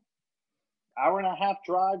an hour and a half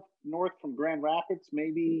drive north from Grand Rapids,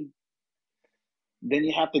 maybe. Then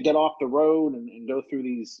you have to get off the road and go through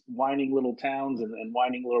these winding little towns and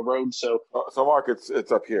winding little roads. So Mark,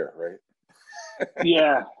 it's up here, right?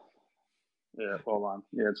 yeah. Hold on.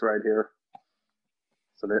 Yeah, it's right here.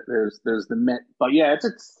 So there's the Mint. But yeah,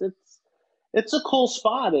 it's a cool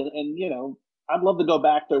spot, and you know, I'd love to go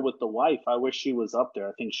back there with the wife. I wish she was up there.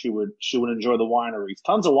 I think she would enjoy the wineries.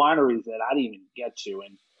 Tons of wineries that I didn't even get to,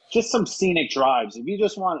 and just some scenic drives.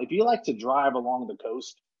 If you like to drive along the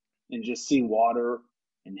coast and just see water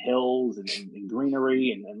and hills and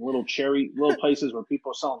greenery and little places where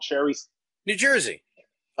people are selling cherries. New Jersey.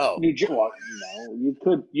 Oh, Well, no,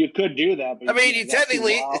 you could do that. But I mean, you gotta see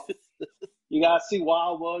technically. you gotta see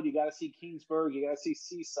Wildwood. You gotta see Kingsburg. You gotta see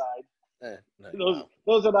Seaside. No.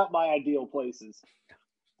 Those are not my ideal places.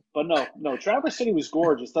 But no, Traverse City was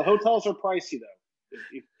gorgeous. The hotels are pricey though.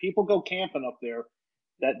 If people go camping up there,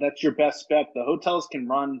 that's your best bet. The hotels can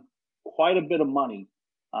run quite a bit of money,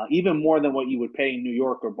 even more than what you would pay in New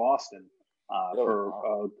York or Boston for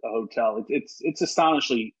a hotel. It's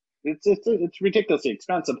astonishingly it's ridiculously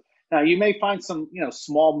expensive. Now you may find some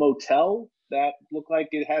small motel that look like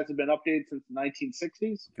it hasn't been updated since the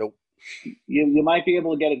 1960s. Nope. You might be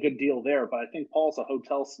able to get a good deal there, but I think Paul's a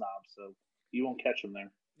hotel snob, so you won't catch him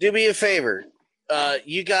there. Do me a favor.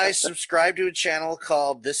 You guys subscribe to a channel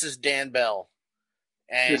called This is Dan Bell.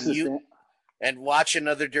 And watch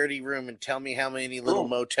Another Dirty Room and tell me how many little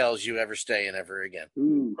motels you ever stay in ever again.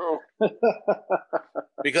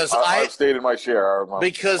 Because I've stayed in my share.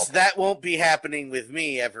 Because that won't be happening with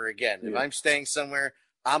me ever again. Yeah. If I'm staying somewhere,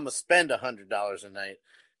 I'm going to spend $100 a night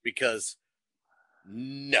because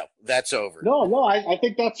no, that's over. No, I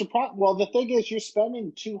think that's a problem. Well, the thing is, you're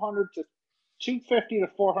spending $250 to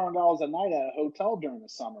 $400 a night at a hotel during the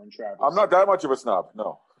summer in Traverse. I'm not that much of a snob.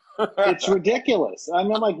 No. It's ridiculous. I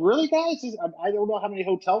mean, I'm like, really, guys? I don't know how many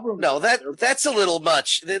hotel rooms. No, that's a little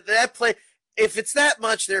much. That play. If it's that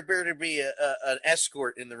much, there better be an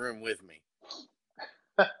escort in the room with me.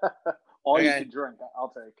 All you can drink,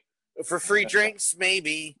 I'll take. For free drinks,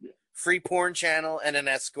 maybe. Free porn channel and an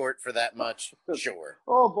escort for that much, sure.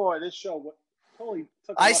 Oh boy, this show totally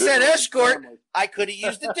took. I said escort. I could have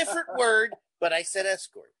used a different word, but I said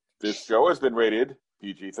escort. This show has been rated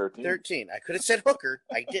PG-13. 13. I could have said hooker.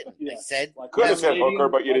 I didn't. I said could have said hooker,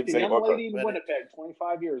 but you didn't say hooker. Young lady in Winnipeg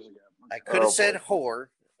 25 years ago. I could have said whore.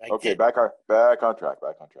 Okay, back on track.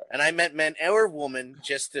 And I meant man or woman,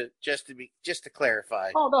 just to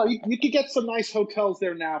clarify. Oh no, you could get some nice hotels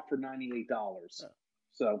there now for $98.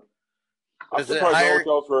 So I'm surprised the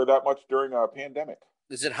hotels were that much during a pandemic.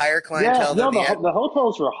 Is it higher clientele? Yeah, the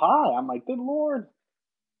hotels were high. I'm like, good Lord.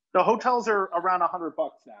 The hotels are around $100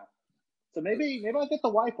 now. So maybe I get the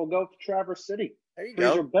wife. We'll go to Traverse City. There you go.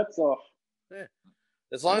 Freeze your bets off. Yeah.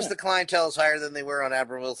 As long as the clientele is higher than they were on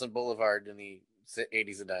Abraham Wilson Boulevard in the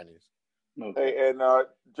 80s and 90s. Okay. Hey, and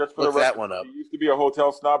just for the record, that one up. I used to be a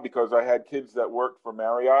hotel snob because I had kids that worked for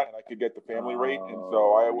Marriott, and I could get the family rate, and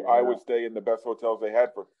so I would stay in the best hotels they had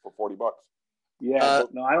for $40. Yeah,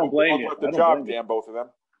 no, I don't blame you. The job, damn both of them.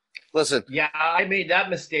 Listen. Yeah, I made that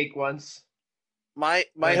mistake once. My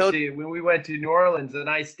when we went to New Orleans, and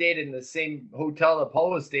I stayed in the same hotel that Paul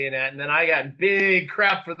was staying at, and then I got big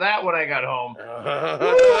crap for that when I got home.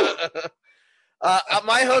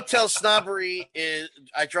 My hotel snobbery is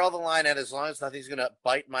I draw the line at as long as nothing's going to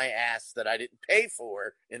bite my ass that I didn't pay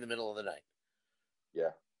for in the middle of the night. Yeah.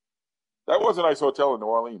 That was a nice hotel in New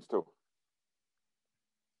Orleans, too.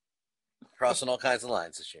 Crossing all kinds of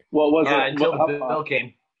lines this year. Well, was it? Until Bill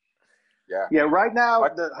came. Yeah, right now,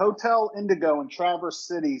 the Hotel Indigo in Traverse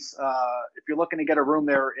City, if you're looking to get a room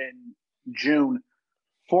there in June,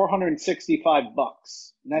 $465.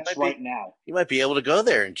 And that's now. You might be able to go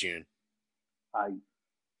there in June.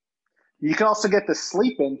 You can also get the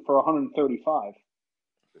Sleep In for $135.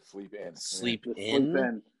 The Sleep In. Sleep In? Sleep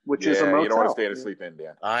In, which is a motel. You don't want to stay at a Sleep In,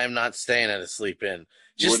 Dan. I'm not staying at a Sleep In.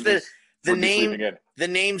 Just the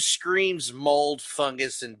name screams mold,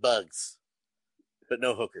 fungus, and bugs. But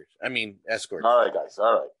no hookers. I mean, escorts. All right, guys.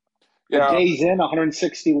 All right. Yeah. The Days In,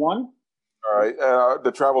 161. All right.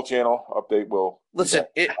 The Travel Channel update will. Listen,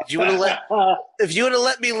 if you would have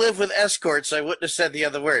let me live with escorts, I wouldn't have said the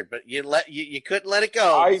other word. But you couldn't let it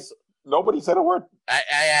go. Nobody said a word. I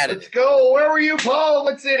added. Let's go. Where were you, Paul?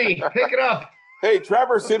 What city? Pick it up. Hey,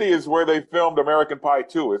 Traverse City is where they filmed American Pie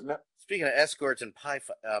 2, isn't it? Speaking of escorts and pie,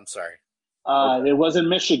 I'm sorry. It was in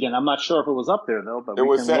Michigan. I'm not sure if it was up there, though, but it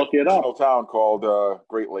was can look it up. It was a town called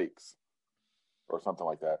Great Lakes or something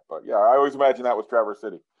like that. But, yeah, I always imagine that was Traverse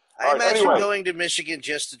City. I imagine going to Michigan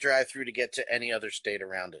just to drive through to get to any other state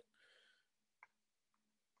around it.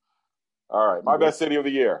 All right. My best city of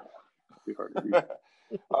the year.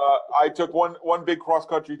 I took one big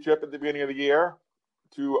cross-country trip at the beginning of the year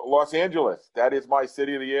to Los Angeles. That is my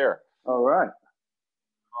city of the year. All right.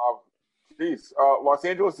 Los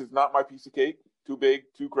Angeles is not my piece of cake. Too big,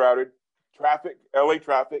 too crowded. Traffic, LA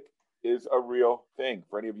traffic is a real thing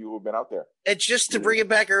for any of you who have been out there. And just to bring it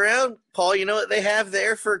back around, Paul, you know what they have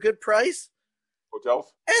there for a good price?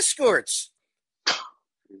 Hotels? Escorts. I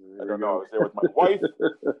don't know. I was there with my wife.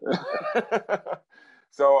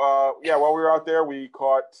 So, while we were out there, we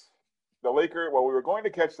caught the Lakers. Well, we were going to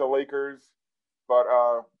catch the Lakers, but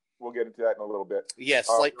we'll get into that in a little bit. Yes,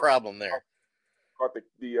 slight problem there. Caught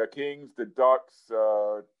the Kings, the Ducks,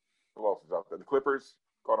 who else was out there? The Clippers,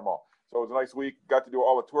 caught them all. So it was a nice week. Got to do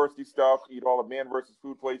all the touristy stuff, eat all the man versus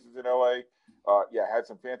food places in LA. Had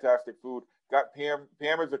some fantastic food. got Pam.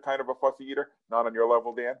 Pam is a kind of a fussy eater, not on your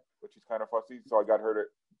level, Dan, but she's kind of fussy. So I got her to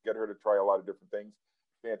get her to try a lot of different things.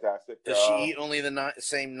 Fantastic. Does she eat only the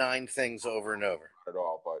same 9 things over and over? Not at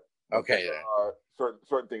all, but okay,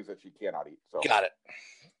 certain things that she cannot eat. So got it.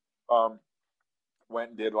 Went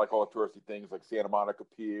and did like all the touristy things like Santa Monica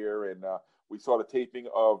Pier, and we saw the taping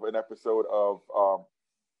of an episode of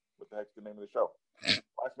what the heck's the name of the show?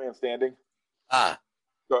 Last Man Standing. Ah.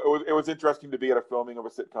 So it was interesting to be at a filming of a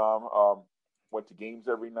sitcom. Went to games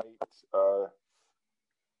every night.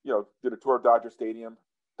 Did a tour of Dodger Stadium.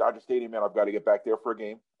 Dodger Stadium, man, I've got to get back there for a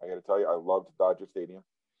game. I got to tell you, I loved Dodger Stadium.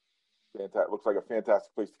 Looks like a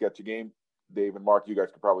fantastic place to catch a game. Dave and Mark, you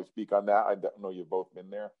guys could probably speak on that. I know you've both been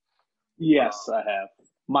there. Yes, I have.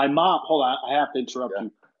 My mom, hold on, I have to interrupt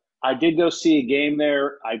you. I did go see a game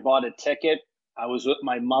there. I bought a ticket. I was with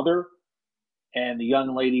my mother, and the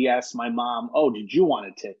young lady asked my mom, "Oh, did you want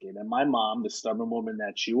a ticket?" And my mom, the stubborn woman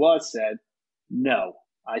that she was, said, "No,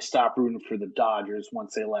 I stopped rooting for the Dodgers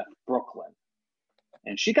once they left Brooklyn."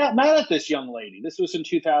 And she got mad at this young lady. This was in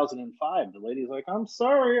 2005. The lady's like, "I'm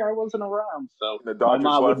sorry, I wasn't around." So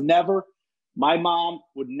my mom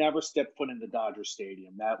would never step foot in the Dodger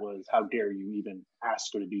Stadium. That was, how dare you even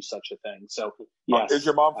ask her to do such a thing. So, yes. Is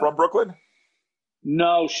your mom from Brooklyn?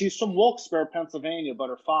 No, she's from Wilkes-Barre, Pennsylvania, but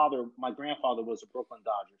her father, my grandfather, was a Brooklyn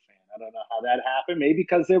Dodger fan. I don't know how that happened. Maybe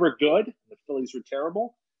because they were good. The Phillies were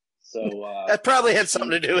terrible. So that probably had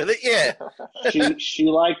something to do with it. Yeah. she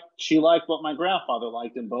liked what my grandfather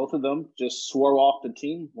liked, and both of them just swore off the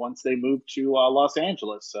team once they moved to Los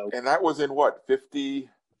Angeles. So, and that was in what,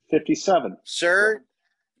 57. Sir,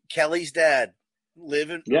 Kelly's dad,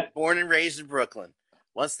 born and raised in Brooklyn.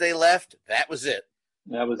 Once they left, that was it.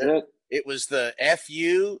 That was it. It was the F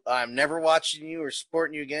you, I'm never watching you or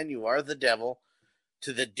supporting you again. You are the devil.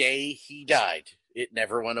 To the day he died, it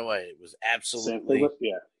never went away. It was absolutely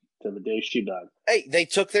to the day she died. Hey, they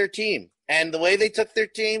took their team, and the way they took their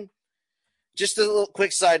team. Just a little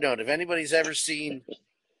quick side note: if anybody's ever seen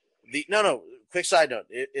quick side note: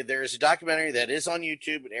 there is a documentary that is on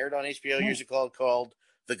YouTube. It aired on HBO years ago called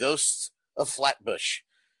 "The Ghosts of Flatbush."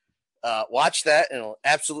 Watch that, and it'll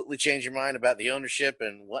absolutely change your mind about the ownership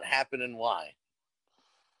and what happened and why.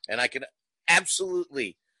 And I can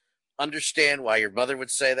absolutely understand why your mother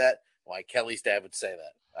would say that, why Kelly's dad would say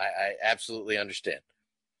that. I absolutely understand.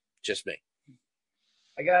 Just me.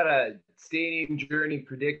 I got a stadium journey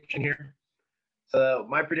prediction here. So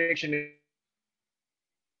my prediction is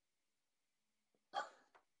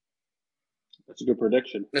That's a good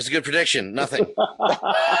prediction. That's a good prediction. Nothing. We're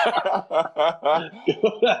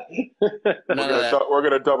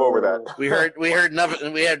gonna dub over that. We heard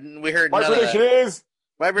nothing. We heard. My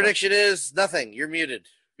prediction is nothing. You're muted.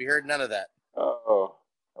 We heard none of that. Oh,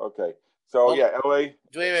 okay. So LA.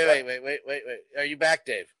 Wait. Are you back,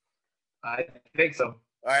 Dave? I think so. All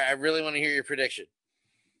right. I really want to hear your prediction.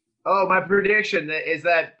 Oh, my prediction is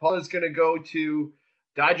that Paul is going to go to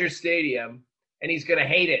Dodger Stadium and he's going to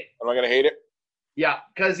hate it. Am I going to hate it? Yeah,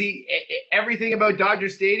 because everything about Dodger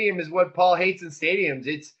Stadium is what Paul hates in stadiums.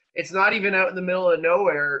 It's not even out in the middle of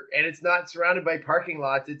nowhere, and it's not surrounded by parking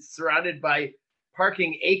lots. It's surrounded by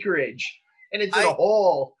parking acreage, and it's in a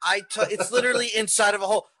hole. It's literally inside of a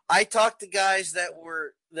hole. I talked to guys that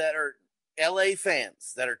are LA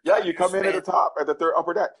fans that are Dodgers you come in fans. at the top at the third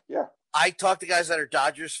upper deck. Yeah, I talked to guys that are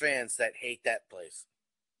Dodgers fans that hate that place.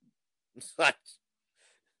 I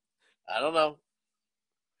don't know.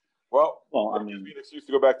 Well, I mean, an excuse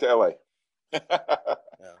to go back to LA.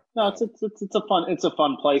 No, it's a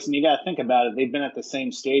fun place, and you got to think about it. They've been at the same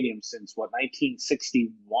stadium since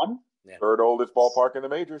 1961. Yeah. Third oldest ballpark in the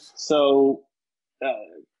majors. So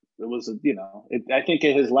it was, I think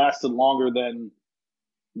it has lasted longer than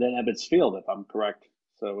Ebbets Field, if I'm correct.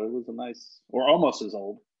 So it was a nice, or almost as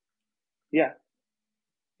old. Yeah,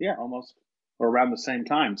 almost, or around the same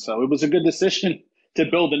time. So it was a good decision to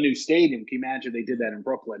build a new stadium. Can you imagine they did that in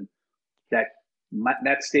Brooklyn?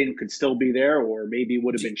 That stadium could still be there, or maybe it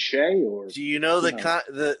would have been Shea. Or do you know what's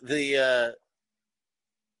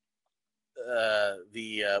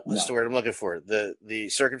the word I'm looking for? The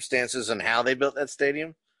circumstances and how they built that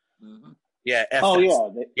stadium. Mm-hmm. Yeah.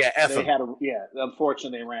 Unfortunately,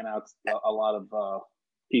 they ran out a lot of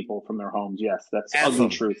people from their homes. Yes, that's F ugly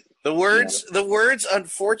truth. The words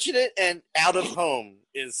 "unfortunate" and "out of home"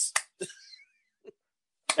 is.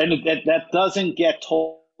 And that doesn't get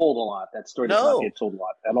told a lot. That story does not get told a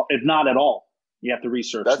lot. If not at all. You have to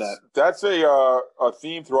research that. That's a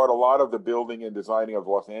theme throughout a lot of the building and designing of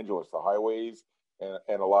Los Angeles. The highways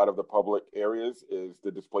and a lot of the public areas is the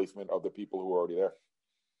displacement of the people who are already there.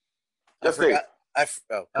 Yes, Dave.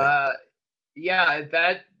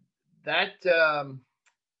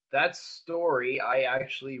 that story I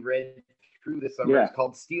actually read through this summer. Yeah. It's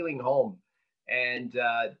called Stealing Home, and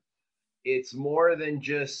it's more than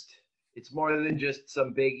just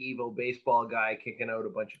some big evil baseball guy kicking out a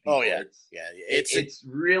bunch of people. Oh yeah, It's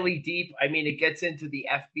really deep. I mean, it gets into the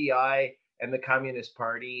FBI and the Communist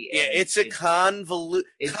Party. Yeah, and it's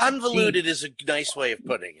convoluted is a nice way of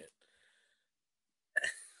putting it.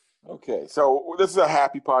 Okay, so this is a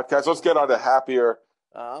happy podcast. Let's get on to happier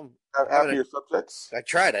subjects. I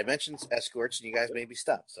tried. I mentioned escorts, and you guys made me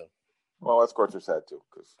stop. So, well, escorts are sad too,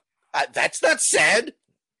 because that's not sad.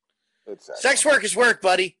 It's sad. Sex work is work,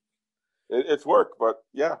 buddy. It's work, but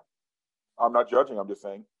yeah, I'm not judging. I'm just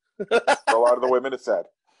saying. For a lot of the women, it's sad.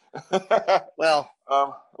 Well,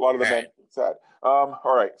 a lot of the men, it's sad. All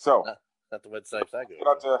right, so not the websites I go.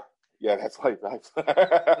 Not to, yeah, that's like right.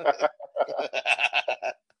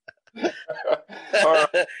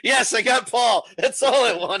 Yes, I got Paul. That's all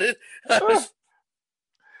I wanted.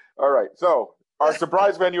 All right, so our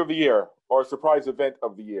surprise venue of the year or surprise event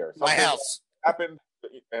of the year. My house happened,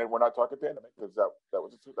 and we're not talking pandemic because that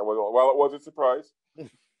was it was a surprise.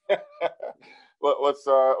 Let's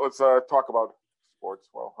talk about sports.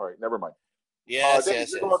 Well, all right, never mind. Yes.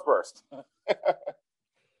 Go on first.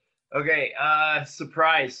 Okay,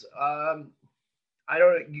 surprise. I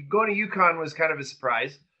don't. Going to UConn was kind of a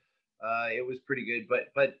surprise. It was pretty good,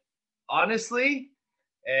 but honestly,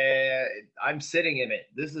 I'm sitting in it.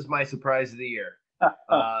 This is my surprise of the year.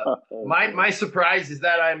 My surprise is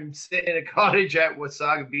that I'm sitting in a cottage at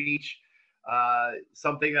Wasaga Beach.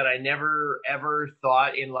 Something that I never ever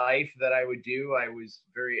thought in life that I would do. I was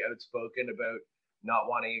very outspoken about not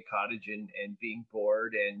wanting a cottage and being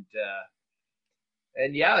bored, and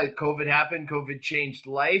yeah, COVID happened. COVID changed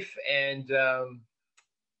life, and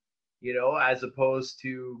as opposed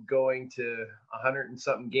to going to 100 and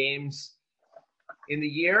something games in the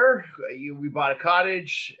year, we bought a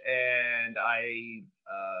cottage, and I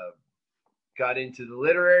got into the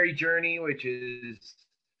literary journey, which is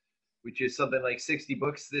something like 60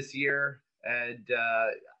 books this year, and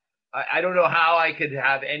I don't know how I could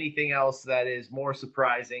have anything else that is more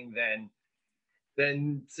surprising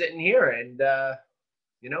than sitting here, and I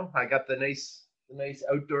got the nice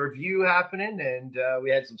outdoor view happening, and we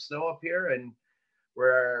had some snow up here, and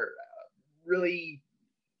we're really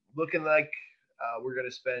looking like we're going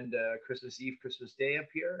to spend Christmas Eve, Christmas Day up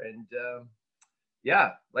here, and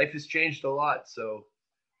yeah, life has changed a lot. So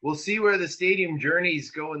we'll see where the stadium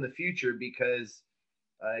journeys go in the future, because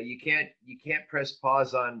you can't press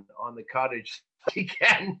pause on the cottage like you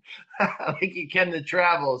can the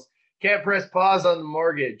travels. Can't press pause on the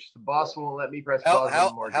mortgage. The boss won't let me press pause on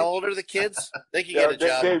the mortgage. How old are the kids? They can get a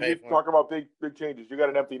job. Dave, you talking about big changes. You got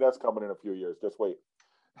an empty nest coming in a few years. Just wait.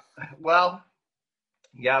 Well,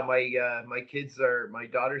 yeah, my kids are. My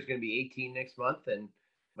daughter's going to be 18 next month, and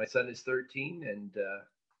my son is 13. And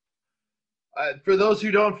for those who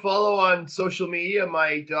don't follow on social media,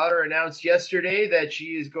 my daughter announced yesterday that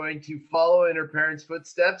she is going to follow in her parents'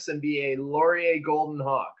 footsteps and be a Laurier Golden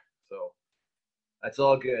Hawk. So that's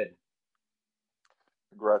all good.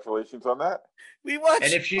 Congratulations on that. We watched.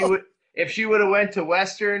 And if she would have went to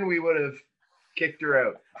Western, we would have kicked her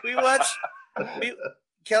out.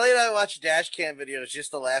 Kelly and I watched dash cam videos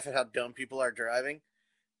just to laugh at how dumb people are driving.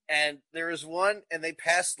 And there was one, and they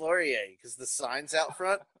passed Laurier because the sign's out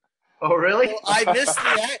front. Oh, really?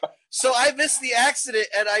 So I missed the accident,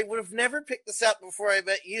 and I would have never picked this up before I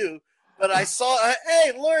met you. But I saw,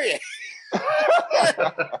 hey, Laurier.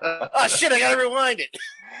 Oh shit! I gotta rewind it.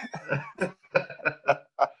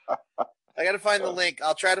 I gotta find the link.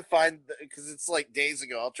 I'll try to find because it's like days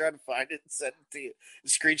ago. I'll try to find it and send it to you.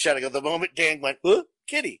 Screenshot. I go. The moment Dan went, huh?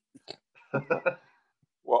 Kitty.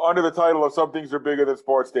 Well, under the title of "Some Things Are Bigger Than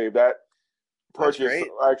Sports," Dave, that purchase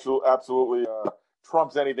absolutely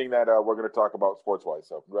trumps anything that we're going to talk about sports-wise.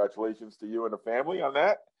 So, congratulations to you and the family on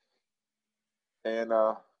that. And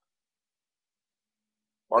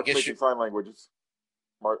Mark's making sign languages.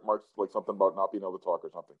 Mark's like something about not being able to talk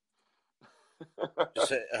or something.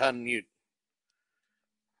 Just unmute.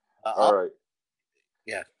 All right.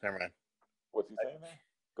 Yeah, never mind. What's he saying there?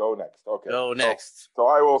 Go next. Okay. Go next. So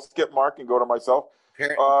I will skip Mark and go to myself.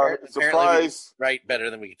 Surprise. Write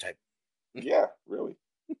better than we can type. Yeah, really.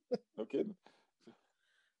 No kidding.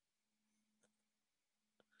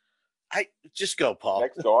 I just go, Paul.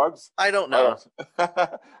 Next, dogs. I don't know.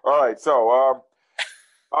 All right. So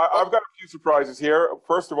I've got a few surprises here.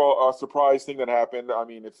 First of all, a surprise thing that happened. I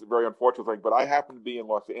mean, it's a very unfortunate thing, but I happened to be in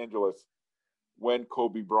Los Angeles when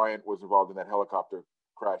Kobe Bryant was involved in that helicopter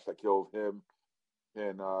crash that killed him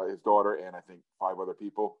and his daughter and I think 5 other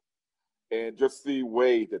people. And just the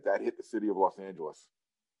way that hit the city of Los Angeles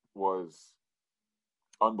was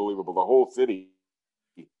unbelievable. The whole city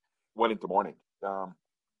went into mourning. I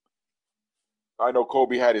know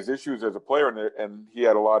Kobe had his issues as a player, and he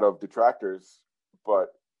had a lot of detractors,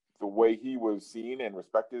 but the way he was seen and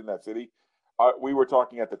respected in that city, we were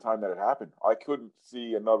talking at the time that it happened. I couldn't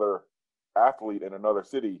see another athlete in another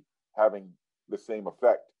city having the same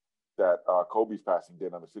effect that Kobe's passing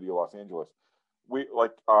did on the city of Los Angeles. I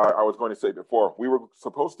was going to say before, we were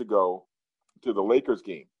supposed to go to the Lakers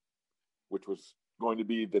game, which was going to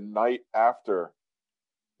be the night after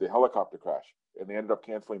the helicopter crash, and they ended up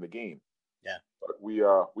canceling the game. Yeah. But we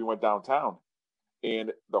went downtown,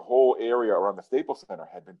 and the whole area around the Staples Center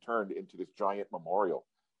had been turned into this giant memorial.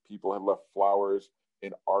 People had left flowers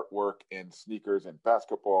and artwork and sneakers and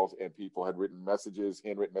basketballs, and people had written messages,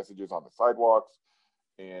 handwritten messages on the sidewalks,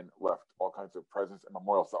 and left all kinds of presents and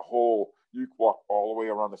memorials. You walk all the way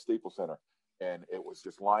around the Staples Center, and it was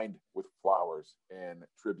just lined with flowers and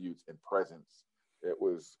tributes and presents. It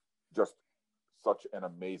was just such an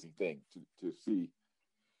amazing thing to see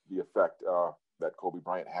the effect that Kobe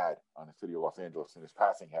Bryant had on the city of Los Angeles, and his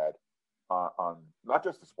passing had on not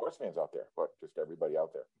just the sports fans out there, but just everybody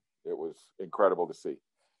out there. It was incredible to see.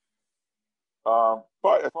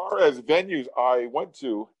 But as far as venues I went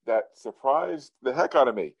to that surprised the heck out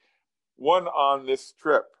of me, one on this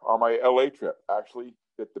trip, on my LA trip, actually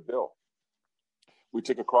fit the bill. We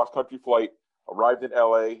took a cross-country flight, arrived in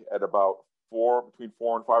LA at about between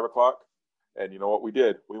 4 and 5 o'clock. And you know what we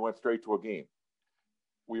did? We went straight to a game.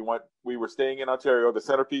 We were staying in Ontario. The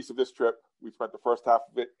centerpiece of this trip, we spent the first half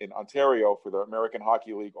of it in Ontario for the American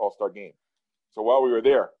Hockey League All-Star Game. So while we were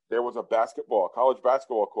there was a college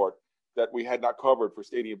basketball court that we had not covered for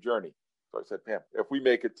Stadium Journey. So I said, Pam, if we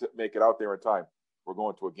make it out there in time, we're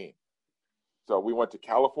going to a game. So we went to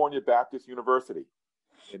California Baptist University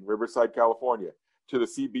in Riverside, California, to the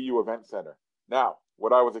CBU Event Center. Now,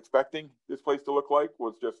 what I was expecting this place to look like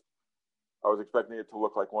was I was expecting it to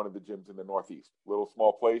look like one of the gyms in the Northeast. Little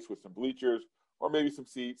small place with some bleachers or maybe some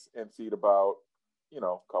seats and seat about,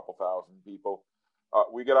 a couple thousand people.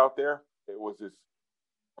 We got out there. It was this,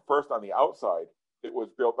 first on the outside, it was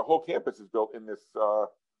built, the whole campus is built in this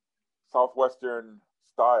Southwestern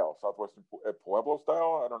Pueblo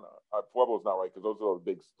style. I don't know. Pueblo's not right because those are the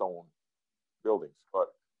big stone buildings,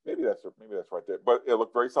 but maybe that's right there. But it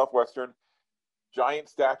looked very Southwestern. Giant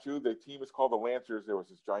statue. The team is called the Lancers. There was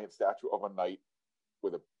this giant statue of a knight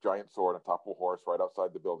with a giant sword on top of a horse right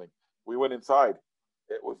outside the building. We went inside.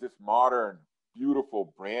 It was this modern,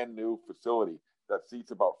 beautiful, brand new facility that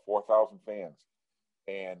seats about 4,000 fans.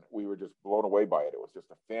 And we were just blown away by it. It was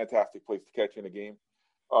just a fantastic place to catch in a game.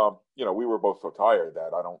 We were both so tired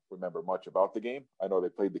that I don't remember much about the game. I know they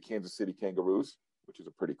played the Kansas City Kangaroos, which is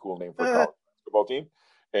a pretty cool name for a college basketball team,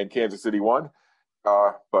 and Kansas City won.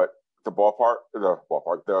 But the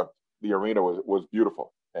arena was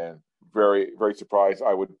beautiful and very, very surprised.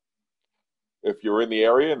 If you're in the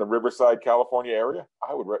area, in the Riverside, California area,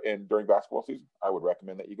 and during basketball season, I would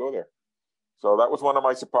recommend that you go there. So that was one of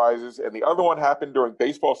my surprises. And the other one happened during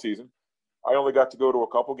baseball season. I only got to go to a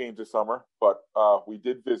couple games this summer, but we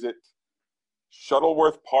did visit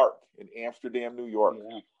Shuttleworth Park in Amsterdam, New York,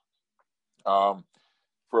 for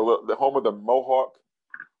the home of the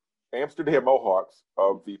Amsterdam Mohawks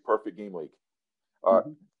of the Perfect Game League.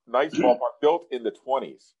 Nice ballpark, built in the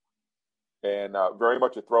 1920s, and very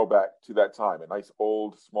much a throwback to that time. A nice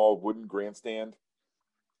old, small wooden grandstand.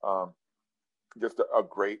 Just a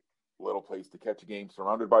great little place to catch a game,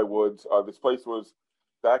 surrounded by woods. This place was,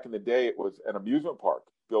 back in the day, it was an amusement park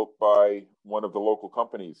built by one of the local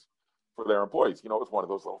companies for their employees. It was one of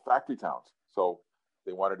those little factory towns. So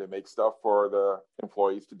they wanted to make stuff for the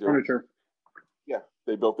employees to do. Furniture. Yeah,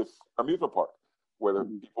 they built this amusement park where the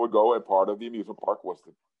people would go, and part of the amusement park was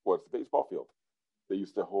the baseball field. They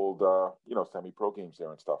used to hold, semi-pro games there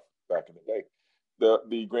and stuff back in the day.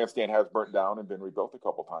 The grandstand has burnt down and been rebuilt a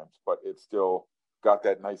couple times, but it's still got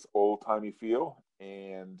that nice old-timey feel.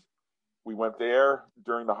 And we went there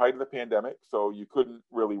during the height of the pandemic, so you couldn't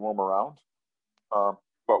really roam around.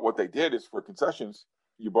 But what they did is, for concessions,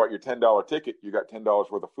 you bought your $10 ticket, you got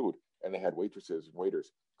 $10 worth of food, and they had waitresses and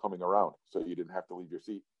waiters coming around, so you didn't have to leave your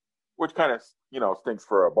seat, which kind of, stinks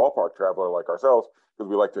for a ballpark traveler like ourselves, because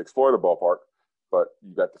we like to explore the ballpark. But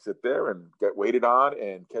you got to sit there and get waited on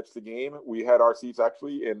and catch the game. We had our seats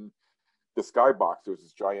actually in the skybox. There was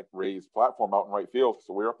this giant raised platform out in right field,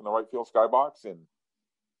 so we were up in the right field skybox, and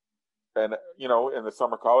in the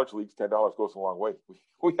summer college leagues, $10 goes a long way.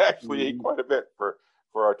 We actually ate quite a bit for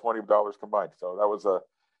our $20 combined. So that was a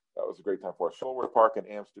great time for us. Shuttleworth Park in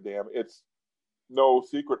Amsterdam. It's no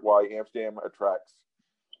secret why Amsterdam attracts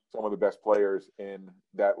some of the best players in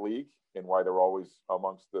that league, and why they're always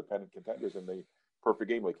amongst the pennant contenders in the perfect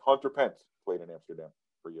game week. Hunter Pence played in Amsterdam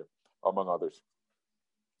for you, among others.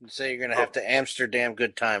 You say you're going to have to Amsterdam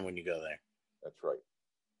good time when you go there. That's right.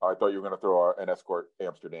 I thought you were going to throw an Escort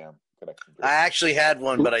Amsterdam connection. I actually had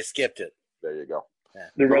one, but I skipped it. There you go. Yeah.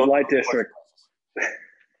 The red light district.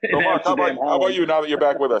 So Mark, how about you now that you're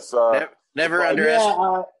back with us? Never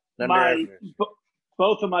underestimate.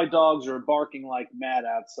 Both of my dogs are barking like mad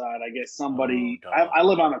outside. I guess somebody. I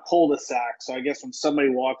live on a cul-de-sac, so I guess when somebody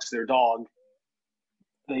walks their dog,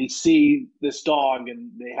 they see this dog and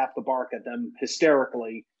they have to bark at them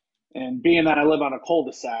hysterically. And being that I live on a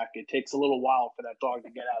cul-de-sac, it takes a little while for that dog to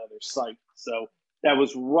get out of their sight. So that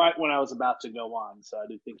was right when I was about to go on. So I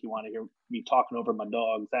didn't think you want to hear me talking over my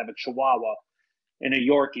dogs. I have a Chihuahua and a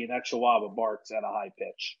Yorkie, and that Chihuahua barks at a high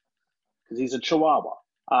pitch because he's a Chihuahua.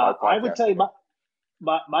 I would tell you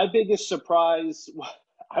my biggest surprise,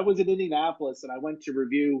 I was in Indianapolis, and I went to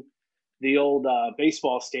review the old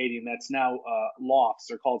baseball stadium that's now lofts.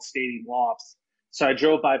 They're called stadium lofts. So I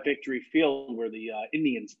drove by Victory Field where the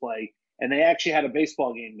Indians play, and they actually had a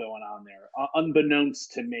baseball game going on there,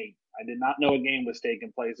 unbeknownst to me. I did not know a game was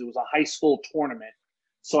taking place. It was a high school tournament.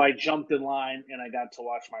 So I jumped in line, and I got to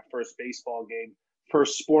watch my first baseball game,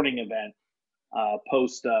 first sporting event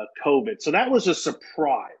post-COVID. So that was a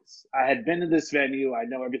surprise. I had been to this venue. I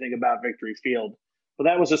know everything about Victory Field, but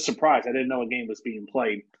that was a surprise. I didn't know a game was being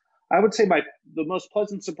played. I would say the most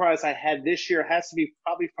pleasant surprise I had this year has to be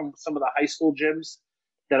probably from some of the high school gyms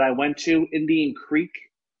that I went to. Indian Creek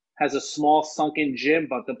has a small sunken gym,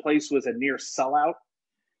 but the place was a near sellout.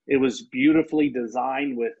 It was beautifully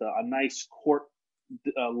designed with a nice court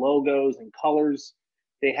logos and colors.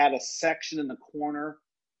 They had a section in the corner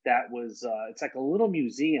that was it's like a little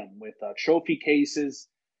museum with trophy cases,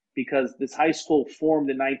 because this high school formed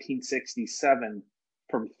in 1967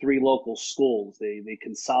 from 3 local schools. They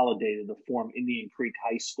consolidated to form Indian Creek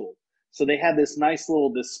High School. So they had this nice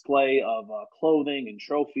little display of clothing and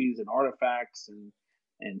trophies and artifacts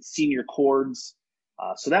and senior cords.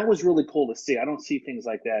 So that was really cool to see. I don't see things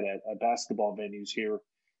like that at basketball venues here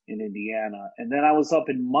in Indiana. And then I was up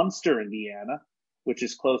in Munster, Indiana, which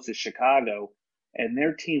is close to Chicago, and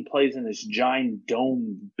their team plays in this giant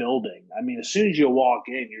dome building. I mean, as soon as you walk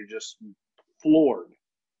in, you're just floored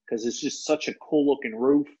because it's just such a cool-looking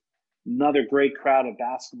roof. Another great crowd of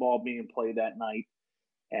basketball being played that night.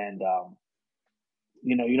 And,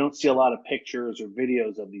 you don't see a lot of pictures or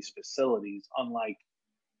videos of these facilities, unlike,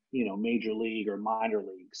 major league or minor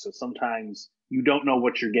league. So sometimes you don't know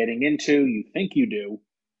what you're getting into. You think you do.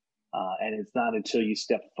 And it's not until you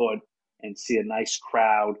step foot and see a nice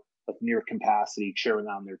crowd of near capacity cheering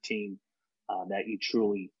on their team that you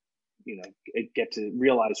truly, get to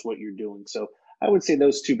realize what you're doing. So I would say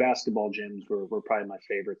those 2 basketball gyms were probably my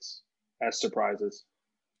favorites as surprises.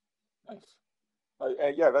 Nice.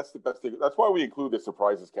 Yeah, that's the best thing. That's why we include the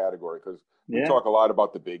surprises category, because we talk a lot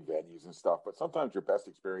about the big venues and stuff, but sometimes your best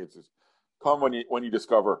experiences come when you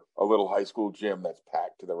discover a little high school gym that's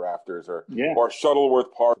packed to the rafters, or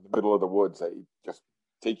Shuttleworth Park in the middle of the woods that just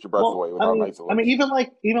takes your breath away with how nice it looks. I mean, even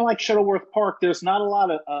like Shuttleworth Park, there's not a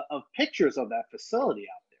lot of pictures of that facility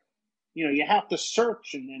out there. You have to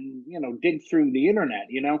search and dig through the internet,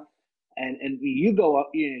 and you go up,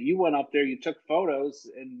 you went up there, you took photos,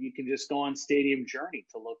 and you can just go on Stadium Journey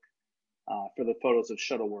to look for the photos of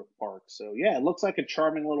Shuttleworth Park. So yeah, it looks like a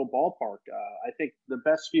charming little ballpark. I think the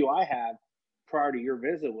best view I had prior to your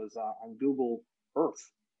visit was on Google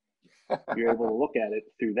Earth. You're able to look at it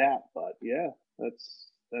through that. But yeah,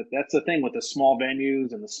 that's the thing with the small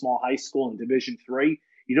venues and the small high school in Division III.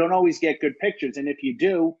 You don't always get good pictures, and if you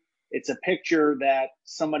do, it's a picture that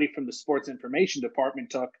somebody from the sports information department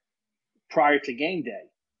took prior to game day.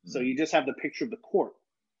 So you just have the picture of the court.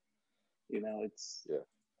 It's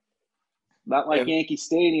not like Yankee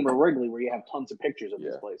Stadium or Wrigley where you have tons of pictures of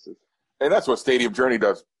these places. And that's what Stadium Journey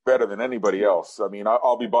does better than anybody else. I mean,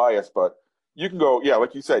 I'll be biased, but you can go,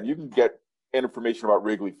 like you said, you can get information about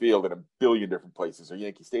Wrigley Field in a billion different places, or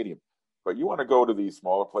Yankee Stadium. But you want to go to these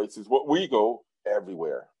smaller places. We go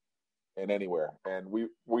everywhere and anywhere, and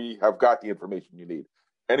we have got the information you need.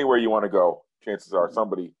 Anywhere you want to go, chances are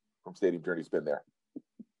somebody from Stadium Journey's been there.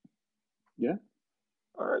 Yeah.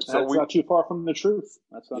 All right. So that's not too far from the truth.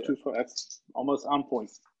 That's not too far. That's almost on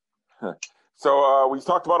point. So we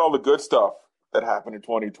talked about all the good stuff that happened in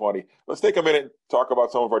 2020. Let's take a minute and talk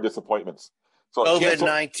about some of our disappointments. So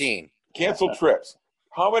COVID-19. Canceled trips.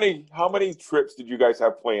 How many trips did you guys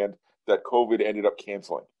have planned that COVID ended up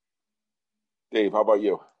canceling? Dave, how about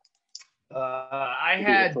you? I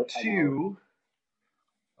had 2.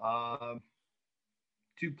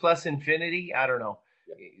 2 plus infinity. I don't know.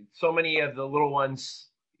 So many of the little ones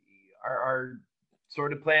are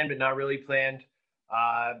sort of planned, but not really planned.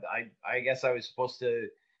 I guess I was supposed to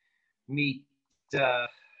meet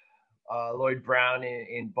Lloyd Brown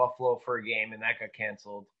in Buffalo for a game, and that got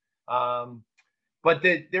canceled. But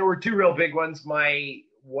there were two real big ones. My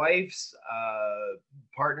wife's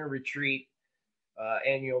partner retreat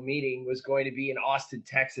annual meeting was going to be in Austin,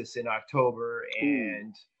 Texas in October,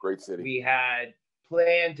 and great city. We had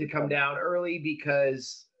planned to come down early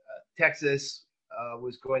because Texas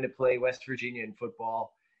was going to play West Virginia in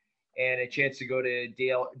football, and a chance to go to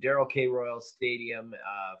Darrell K. Royal Stadium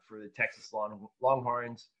for the Texas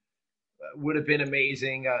Longhorns would have been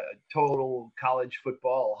amazing. Total college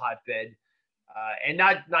football hotbed, and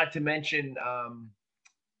not to mention,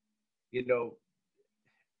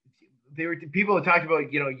 there were people who talked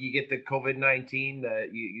about, you get the COVID-19,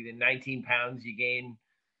 the 19 pounds you gain,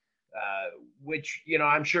 which,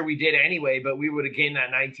 I'm sure we did anyway, but we would have gained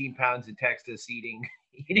that 19 pounds in Texas eating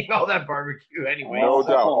all that barbecue anyway. No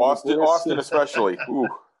doubt. Austin especially. Ooh.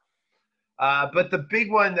 But the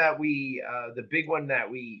big one that we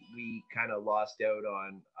kind of lost out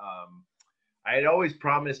on, I had always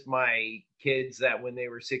promised my kids that when they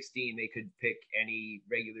were 16, they could pick any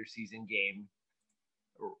regular season game,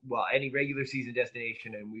 any regular season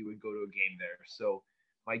destination, and we would go to a game there. So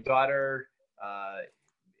my daughter,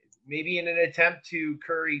 maybe in an attempt to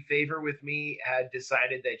curry favor with me, had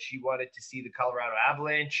decided that she wanted to see the Colorado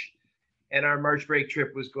Avalanche, and our March break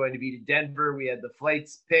trip was going to be to Denver. We had the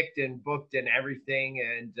flights picked and booked and everything,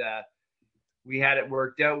 and we had it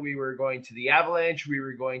worked out. We were going to the Avalanche. We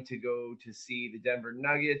were going to go to see the Denver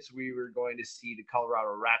Nuggets. We were going to see the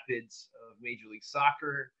Colorado Rapids of Major League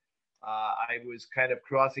Soccer. I was kind of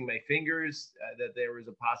crossing my fingers that there was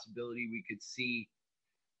a possibility we could see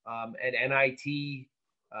an NIT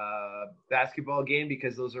basketball game,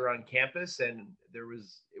 because those are on campus, and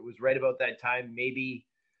it was right about that time. Maybe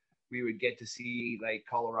we would get to see like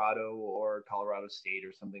Colorado or Colorado State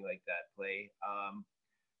or something like that play.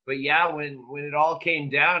 But yeah, when it all came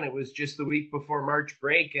down, it was just the week before March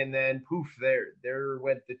break, and then poof, there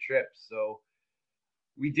went the trip. So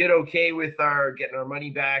we did okay with getting our money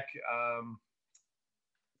back.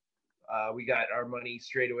 We got our money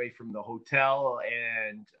straight away from the hotel,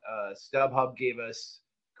 and StubHub gave us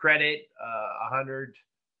credit,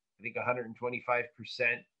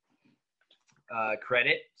 125%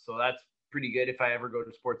 credit. So that's pretty good if I ever go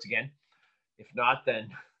to sports again. If not,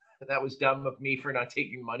 then that was dumb of me for not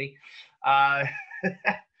taking money.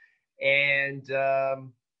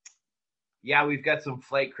 Yeah, we've got some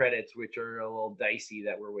flight credits, which are a little dicey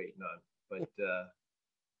that we're waiting on. But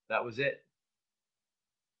that was it.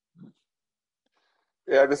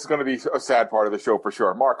 Yeah, this is going to be a sad part of the show for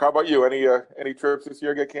sure. Mark, how about you? Any trips this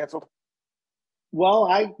year get canceled? Well,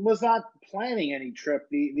 I was not planning any trip.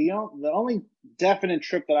 The only definite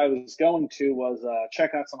trip that I was going to was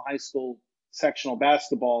check out some high school sectional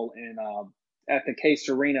basketball at the Case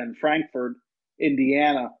Arena in Frankfort,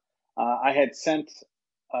 Indiana. I had sent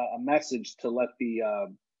a message to let the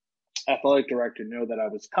athletic director know that I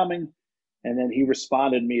was coming, and then he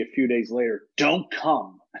responded to me a few days later, "Don't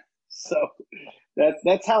come." So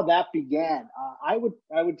that's how that began. I would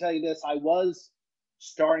tell you this: I was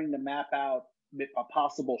starting to map out a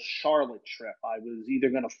possible Charlotte trip. I was either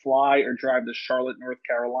going to fly or drive to Charlotte, North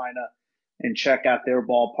Carolina, and check out their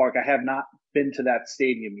ballpark. I have not been to that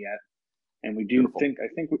stadium yet, and we do think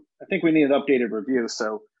we need an updated review.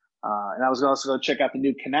 So, and I was also going to check out the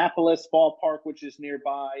new Kannapolis ballpark, which is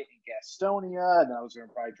nearby in Gastonia, and then I was going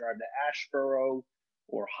to probably drive to Asheboro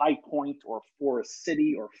or High Point or Forest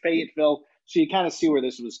City or Fayetteville. So you kind of see where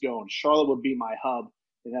this was going. Charlotte would be my hub,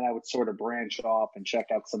 and then I would sort of branch off and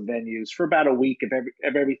check out some venues for about a week if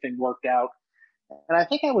everything worked out. And I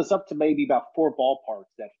think I was up to maybe about 4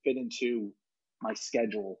 ballparks that fit into my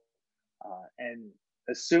schedule. And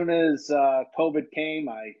as soon as COVID came,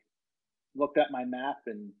 I looked at my map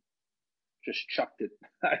and just chucked it.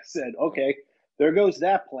 I said, okay, there goes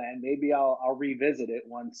that plan. Maybe I'll revisit it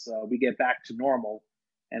once we get back to normal.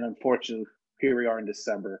 And unfortunately, here we are in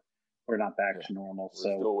December. We're not back to normal.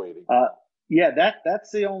 We're still waiting. Yeah,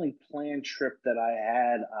 that's the only planned trip that I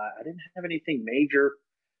had. I didn't have anything major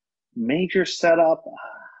set up.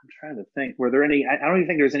 I'm trying to think. Were there any? I don't even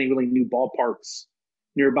think there's any really new ballparks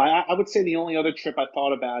nearby. I would say the only other trip I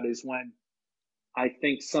thought about is when I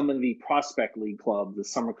think some of the Prospect League clubs, the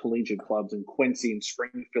summer collegiate clubs in Quincy and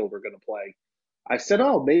Springfield were going to play. I said,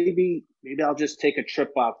 oh, maybe I'll just take a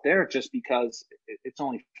trip out there just because it's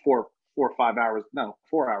only 4 or 5 hours. No,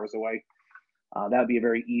 4 hours away. That would be a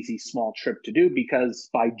very easy, small trip to do because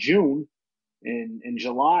by June, in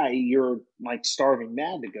July, you're like starving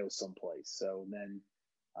mad to go someplace. So then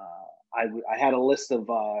I had a list of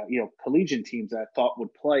collegiate teams that I thought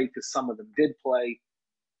would play because some of them did play.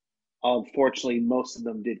 Unfortunately, most of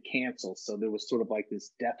them did cancel, so there was sort of like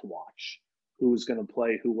this death watch: who was going to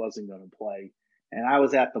play, who wasn't going to play. And I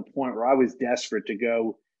was at the point where I was desperate to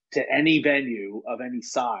go to any venue of any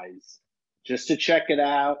size just to check it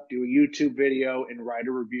out, do a YouTube video, and write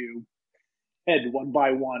a review. And one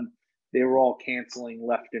by one, they were all canceling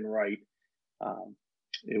left and right.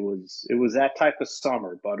 It was that type of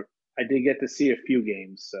summer, but I did get to see a few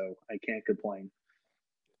games, so I can't complain.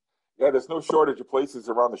 Yeah, there's no shortage of places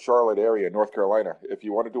around the Charlotte area, North Carolina. If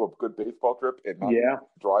you want to do a good baseball trip and not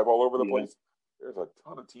drive all over the place, there's a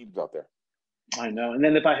ton of teams out there. I know. And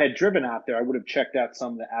then if I had driven out there, I would have checked out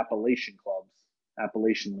some of the Appalachian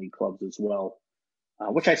League clubs as well,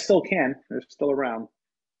 which I still can. They're still around.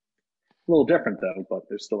 A little different, though, but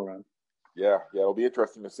they're still around. Yeah, it'll be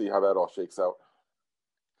interesting to see how that all shakes out.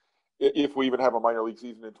 If we even have a minor league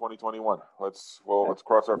season in 2021, let's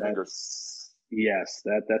cross our fingers. Yes,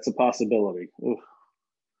 that's a possibility. Oof.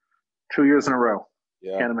 2 years in a row.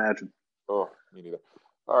 Yeah. Can't imagine. Oh, me neither.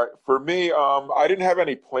 All right. For me, I didn't have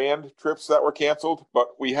any planned trips that were canceled,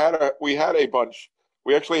 but we had a bunch.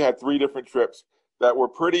 We actually had 3 different trips that were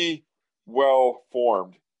pretty well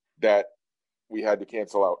formed that we had to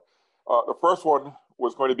cancel out. The first one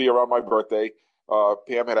was going to be around my birthday.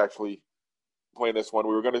 Pam had actually planned this one.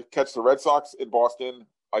 We were going to catch the Red Sox in Boston,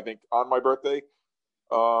 I think, on my birthday,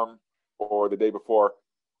 or the day before,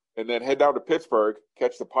 and then head down to Pittsburgh,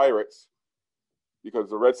 catch the Pirates, because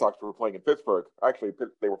the Red Sox were playing in Pittsburgh. Actually,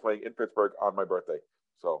 they were playing in Pittsburgh on my birthday.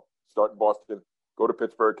 So start in Boston, go to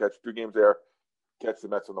Pittsburgh, catch 2 games there, catch the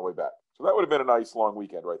Mets on the way back. So that would have been a nice long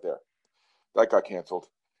weekend right there. That got canceled.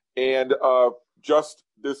 And just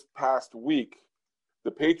this past week,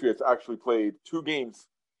 the Patriots actually played 2 games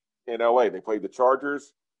in LA. They played the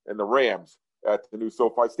Chargers and the Rams at the new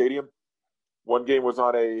SoFi Stadium. One game was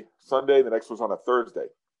on a Sunday, the next was on a Thursday.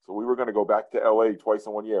 So we were going to go back to LA twice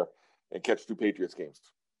in 1 year and catch 2 Patriots games.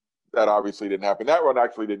 That obviously didn't happen. That run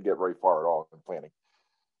actually didn't get very far at all in planning.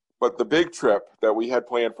 But the big trip that we had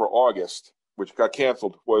planned for August, which got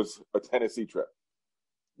canceled, was a Tennessee trip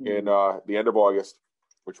in the end of August,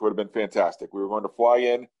 which would have been fantastic. We were going to fly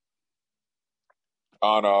in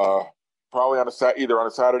on probably on either on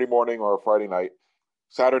a Saturday morning or a Friday night.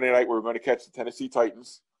 Saturday night, we were going to catch the Tennessee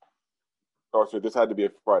Titans. Oh, so this had to be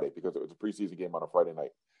a Friday because it was a preseason game on a Friday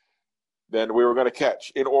night. Then we were going to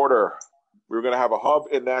catch in order. We were going to have a hub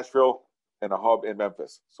in Nashville and a hub in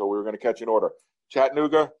Memphis. So we were going to catch in order: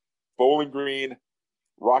 Chattanooga, Bowling Green,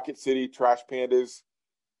 Rocket City, Trash Pandas,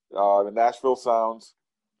 the Nashville Sounds,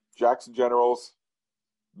 Jackson Generals,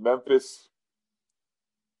 Memphis.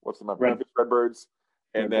 What's the Memphis? Memphis Redbirds,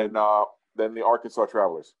 and then the Arkansas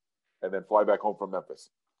Travelers, and then fly back home from Memphis.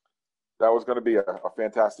 That was going to be a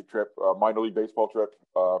fantastic trip, a minor league baseball trip,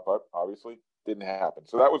 but obviously didn't happen.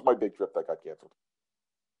 So that was my big trip that got canceled.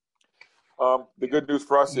 The good news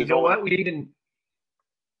for us is, you know what, we didn't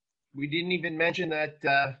even mention that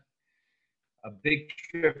a big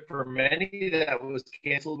trip for many that was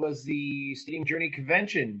canceled was the Stadium Journey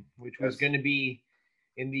Convention, which was going to be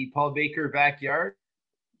in the Paul Baker backyard.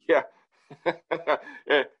 Yeah,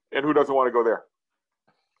 and who doesn't want to go there?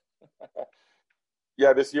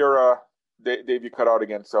 Yeah, this year, Dave, you cut out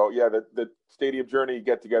again. So, yeah, the Stadium Journey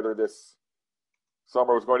get-together this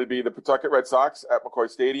summer was going to be the Pawtucket Red Sox at McCoy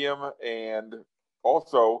Stadium, and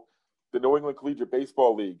also the New England Collegiate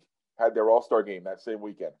Baseball League had their All-Star game that same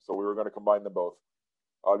weekend. So we were going to combine them both.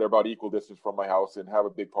 They're about equal distance from my house and have a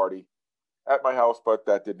big party at my house, but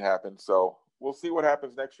that didn't happen. So we'll see what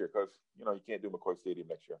happens next year because, you can't do McCoy Stadium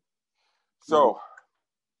next year. So,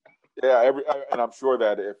 yeah, and I'm sure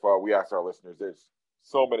that if we ask our listeners, there's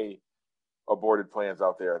so many aborted plans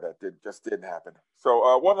out there that just didn't happen.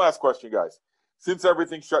 So one last question, guys. Since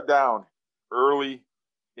everything shut down early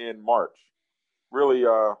in March, really,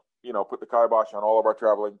 put the kibosh on all of our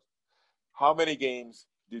traveling, how many games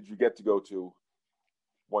did you get to go to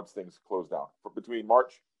once things closed down? Between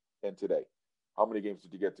March and today, how many games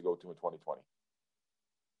did you get to go to in 2020?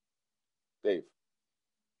 Dave?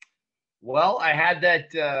 Well, I had that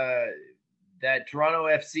Toronto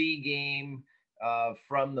FC game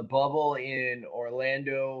from the bubble in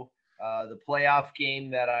Orlando, the playoff game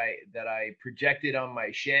that I projected on my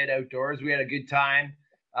shed outdoors. We had a good time,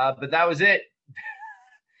 but that was it.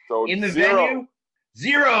 So in the venue,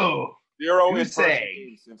 zero in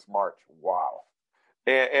games since March. Wow,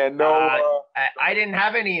 and no, I didn't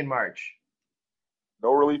have any in March.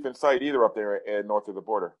 No relief in sight either up there north of the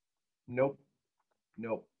border. Nope.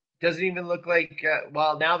 Doesn't even look like.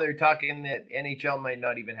 Well, now they're talking that NHL might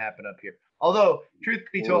not even happen up here. Although, truth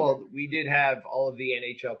be told, we did have all of the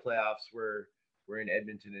NHL playoffs were in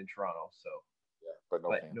Edmonton and Toronto, so but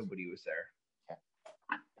nobody was there.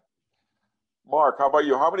 Mark, how about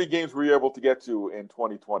you? How many games were you able to get to in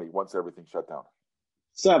 2020 once everything shut down?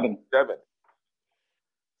 7.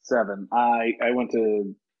 7. I went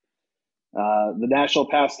to the National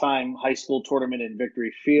Pastime High School Tournament in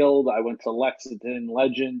Victory Field. I went to Lexington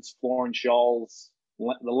Legends, Florence Yalls,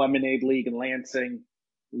 the Lemonade League in Lansing,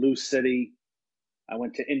 Lou City. I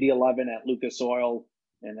went to Indy 11 at Lucas Oil,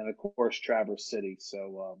 and then, of course, Traverse City.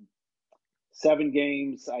 So 7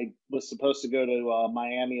 games. I was supposed to go to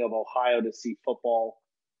Miami of Ohio to see football.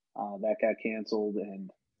 That got canceled.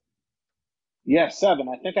 And, 7.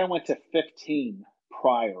 I think I went to 15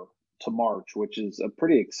 prior to March, which is a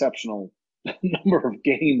pretty exceptional number of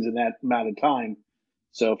games in that amount of time.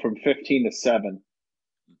 So from 15 to 7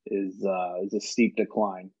 is a steep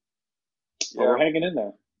decline. But we're hanging in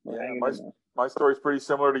there. My story is pretty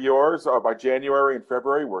similar to yours. By January and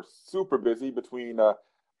February, we're super busy between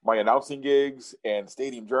my announcing gigs and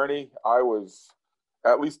Stadium Journey. I was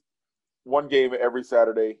at least one game every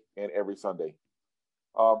Saturday and every Sunday.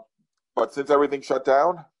 But since everything shut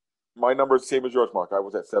down, my number is the same as yours, Mark. I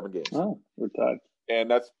was at 7 games. Oh, we're tied. And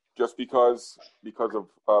that's just because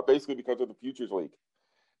of basically because of the Futures League.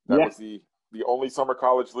 That was the only summer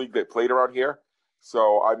college league that played around here.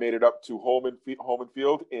 So I made it up to Holman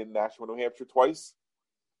Field in Nashua, New Hampshire twice.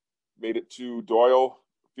 Made it to Doyle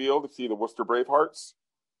Field to see the Worcester Bravehearts.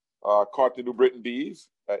 Caught the New Britain Bees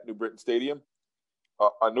at New Britain Stadium.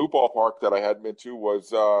 A new ballpark that I hadn't been to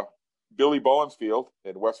was Billy Bowen's Field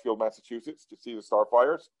in Westfield, Massachusetts, to see the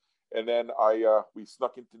Starfires. And then we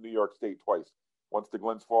snuck into New York State twice, once to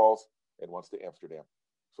Glens Falls and once to Amsterdam.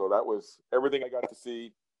 So that was everything I got to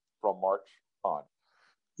see from March on.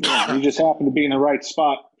 Yeah, you just happen to be in the right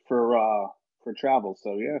spot for travel.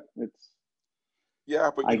 So it's. Yeah,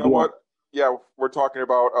 but you know what? Yeah, we're talking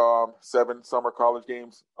about 7 summer college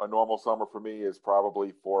games. A normal summer for me is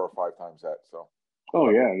probably 4 or 5 times that. So. Oh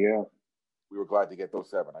yeah. We were glad to get those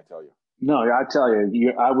 7. I tell you. No, I tell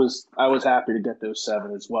you, I was happy to get those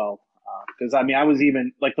 7 as well. Because I was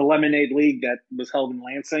even like the Lemonade League that was held in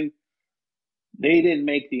Lansing. They didn't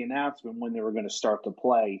make the announcement when they were going to start to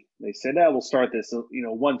play. They said, we'll start this,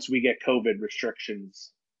 once we get COVID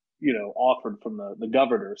restrictions, offered from the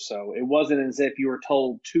governor. So it wasn't as if you were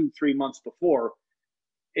told 2-3 months before.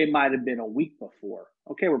 It might have been a week before.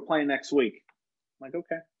 Okay, we're playing next week. I'm like,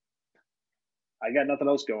 okay. I got nothing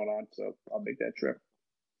else going on, so I'll make that trip.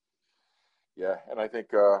 Yeah, and I think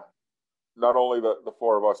not only the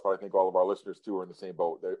 4 of us, but I think all of our listeners too are in the same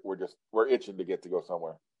boat. We're itching to get to go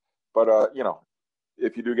somewhere. But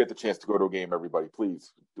if you do get the chance to go to a game, everybody,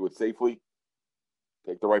 please do it safely.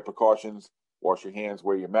 Take the right precautions. Wash your hands.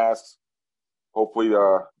 Wear your masks. Hopefully,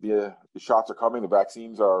 the shots are coming. The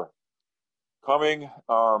vaccines are coming,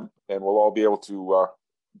 and we'll all be able to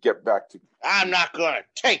get back to. I'm not going to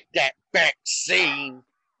take that vaccine.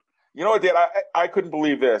 You know what, Dan? I couldn't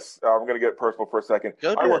believe this. I'm going to get personal for a second.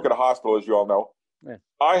 I work at a hospital, as you all know. Yeah.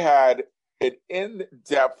 I had an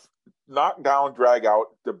in-depth, knock-down,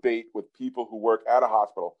 drag-out debate with people who work at a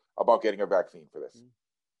hospital about getting a vaccine for this.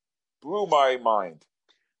 Blew my mind.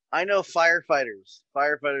 I know firefighters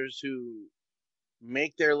who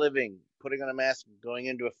make their living putting on a mask and going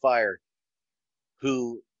into a fire,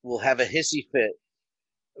 who will have a hissy fit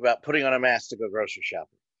about putting on a mask to go grocery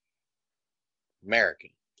shopping.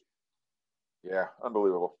 American. Yeah,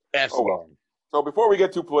 unbelievable. Absolutely. Oh, well. So before we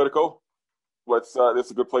get too political, this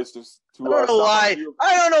is a good place to I don't know why.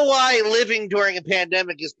 I don't know why living during a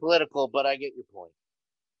pandemic is political, but I get your point.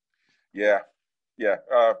 Yeah.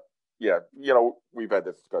 We've had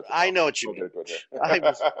this discussion. I know what you mean.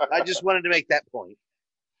 I just wanted to make that point.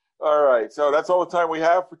 All right, so that's all the time we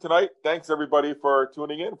have for tonight. Thanks everybody for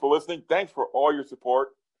tuning in, for listening. Thanks for all your support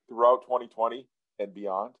throughout 2020 and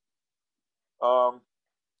beyond.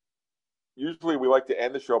 Usually we like to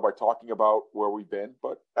end the show by talking about where we've been,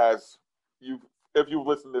 but if you've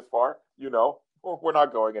listened this far, we're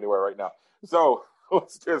not going anywhere right now. So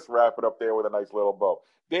let's just wrap it up there with a nice little bow.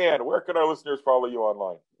 Dan, where can our listeners follow you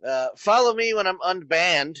online? Follow me when I'm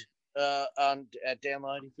unbanned at Dan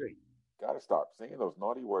Law 83. Gotta stop saying those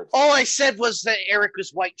naughty words. All I said was that Eric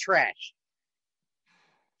was white trash.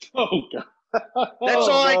 Oh, God. That's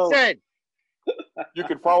all I said. You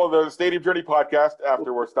can follow the Stadium Journey podcast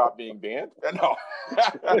after we're stopped being banned. No.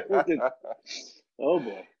 Oh,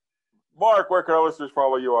 boy. Mark, where can our listeners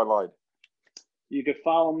follow you online? You can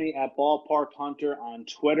follow me at Ballpark Hunter on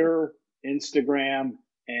Twitter, Instagram,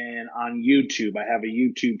 and on YouTube. I have a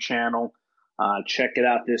YouTube channel. Check it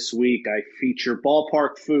out this week. I feature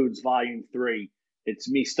Ballpark Foods Volume 3 It's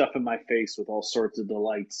me stuffing my face with all sorts of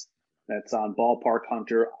delights. That's on Ballpark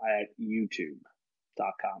Hunter at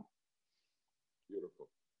YouTube.com. Beautiful.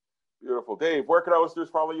 Beautiful. Dave, where can our listeners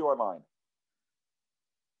follow you online?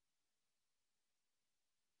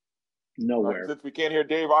 Nowhere. Since we can't hear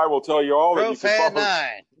Dave, I will tell you all that you can follow. ProFan9.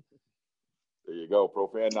 There you go,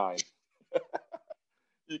 ProFan9.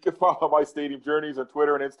 You can follow my Stadium Journeys on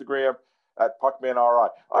Twitter and Instagram at PuckmanRI.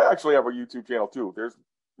 I actually have a YouTube channel too. There's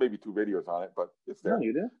maybe 2 videos on it, but it's there. No,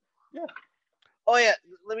 you do? Yeah. Oh yeah,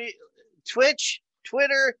 Twitch,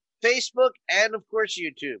 Twitter, Facebook, and of course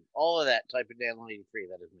YouTube. All of that. Type in Dan183.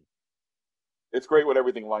 That is me. It's great when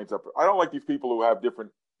everything lines up. I don't like these people who have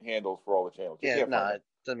different handles for all the channels. You Yeah, can't no, find it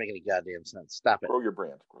doesn't make any goddamn sense. Stop it. Grow your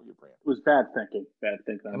brand. Grow your brand. It was bad thinking. Bad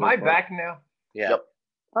thinking. Am I back now? Yeah. Yep.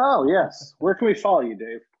 Oh, yes. Where can we follow you,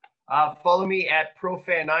 Dave? Follow me at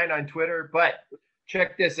ProFan9 on Twitter. But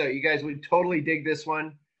check this out. You guys would totally dig this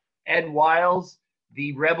one. Ed Wiles,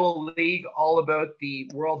 the Rebel League, all about the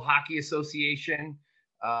World Hockey Association,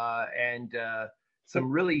 and some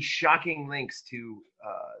really shocking links to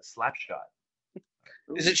Slapshot.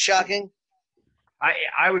 Is it shocking?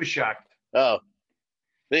 I was shocked. Oh.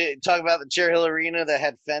 They talk about the Cherry Hill Arena that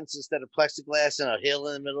had fence instead of plexiglass and a hill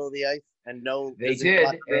in the middle of the ice, and no. They did.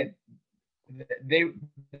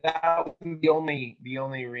 That was the only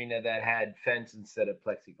arena that had fence instead of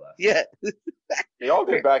plexiglass. Yeah. They all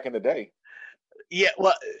did back in the day. Yeah.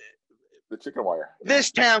 Well, The chicken wire. this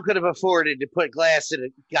town could have afforded to put glass in a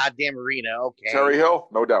goddamn arena. Okay. Cherry Hill,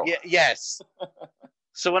 no doubt. Yeah. Yes.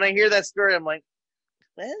 So when I hear that story, I'm like,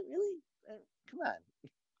 man, really? Come on.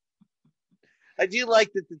 I do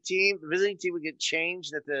like that the visiting team would get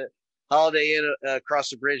changed at the Holiday Inn across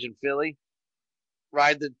the bridge in Philly,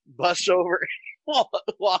 ride the bus over,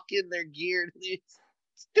 walk in their gear to the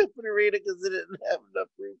stupid arena because they didn't have enough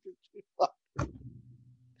room for 2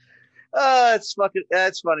 that's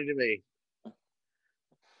funny to me.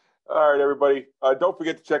 All right, everybody. Don't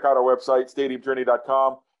forget to check out our website,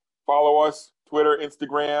 stadiumjourney.com. Follow us, Twitter,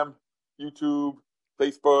 Instagram, YouTube,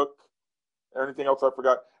 Facebook, anything else I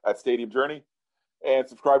forgot, at Stadium Journey. And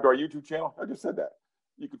subscribe to our YouTube channel. I just said that.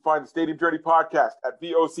 You can find the Stadium Journey podcast at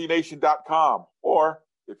vocnation.com. Or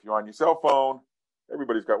if you're on your cell phone,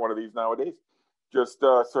 everybody's got one of these nowadays, just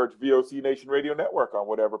search VOC Nation Radio Network on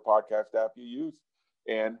whatever podcast app you use.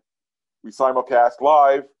 And we simulcast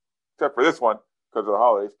live, except for this one because of the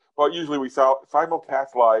holidays. But usually we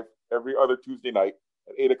simulcast live every other Tuesday night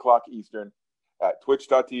at 8 o'clock Eastern at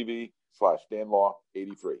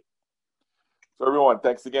twitch.tv/danlaw83. So everyone,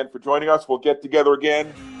 thanks again for joining us. We'll get together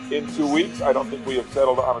again in 2 weeks. I don't think we have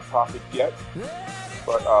settled on a topic yet,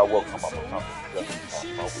 but we'll come up with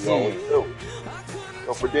something. We always do.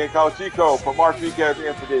 So for Dan Calachico, for Mark Viquez,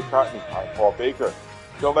 and for Dave Cotney, I'm Paul Baker.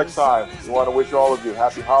 Until next time, we want to wish all of you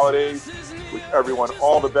happy holidays. Wish everyone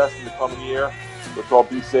all the best in the coming year. Let's all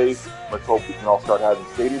be safe. Let's hope we can all start having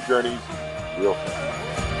stadium journeys real soon.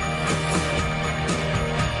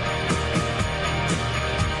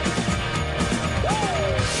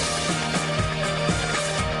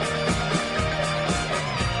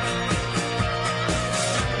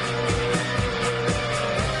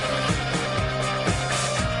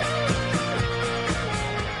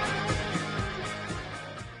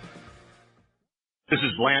 This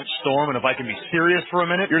is Lance Storm, and if I can be serious for a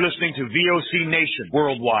minute, you're listening to VOC Nation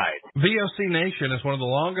Worldwide. VOC Nation is one of the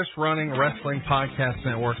longest-running wrestling podcast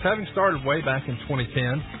networks, having started way back in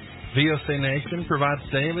 2010. VOC Nation provides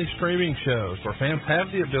daily streaming shows where fans have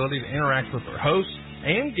the ability to interact with their hosts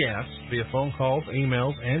and guests via phone calls,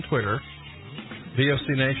 emails, and Twitter. VOC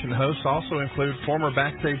Nation hosts also include former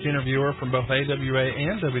backstage interviewer from both AWA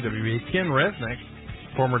and WWE, Ken Resnick,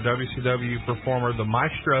 former WCW performer The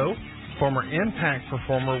Maestro, former Impact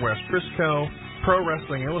performer Wes Briscoe, Pro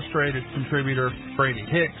Wrestling Illustrated contributor Brady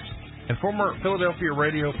Hicks, and former Philadelphia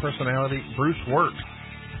radio personality Bruce Wirt.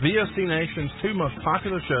 VOC Nation's 2 most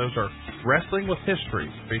popular shows are Wrestling with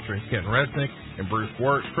History, featuring Ken Resnick and Bruce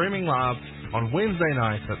Wirt, streaming live on Wednesday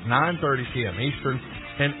nights at 9:30 p.m. Eastern,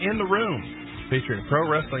 and In the Room, featuring Pro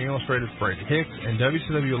Wrestling Illustrated's Brady Hicks and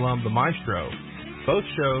WCW alum The Maestro. Both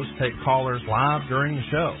shows take callers live during the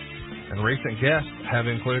show, and recent guests have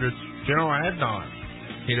included General Adnan,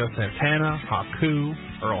 Tito Santana, Haku,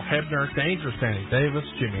 Earl Hebner, Dangerous Danny Davis,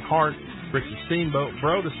 Jimmy Hart, Ricky Steamboat,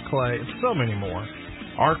 Brodus Clay, and so many more.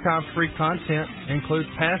 Archive-free content includes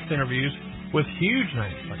past interviews with huge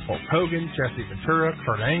names like Hulk Hogan, Jesse Ventura,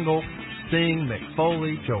 Kurt Angle, Sting, Mick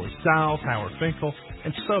Foley, Joey Styles, Howard Finkel,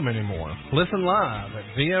 and so many more. Listen live at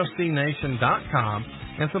VOCNation.com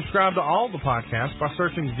and subscribe to all the podcasts by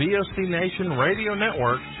searching VOC Nation Radio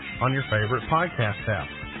Network on your favorite podcast app.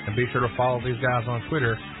 And be sure to follow these guys on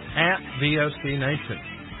Twitter at VOC Nation.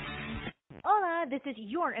 Hola, this is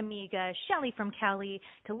your amiga, Shelly from Cali,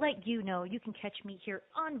 to let you know you can catch me here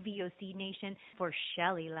on VOC Nation for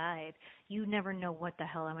Shelly Live. You never know what the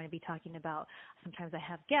hell I'm going to be talking about. Sometimes I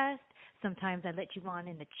have guests. Sometimes I let you on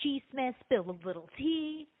in the cheese-mess, spill a little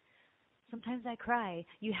tea. Sometimes I cry.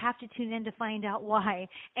 You have to tune in to find out why.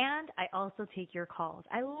 And I also take your calls.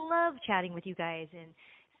 I love chatting with you guys and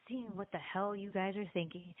seeing what the hell you guys are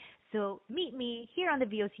thinking. So meet me here on the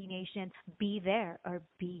VOC Nation. Be there or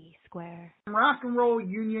be square. Rock and Roll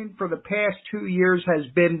Union for the past 2 years has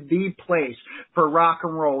been the place for rock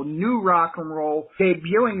and roll, new rock and roll,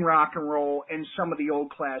 debuting rock and roll, and some of the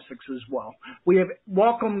old classics as well. We have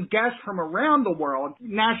welcomed guests from around the world,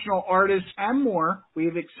 national artists, and more. We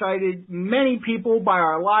have excited many people by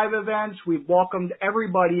our live events. We've welcomed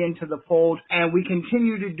everybody into the fold, and we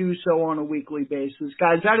continue to do so on a weekly basis.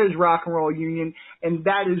 Guys, that is Rock and Roll Union, and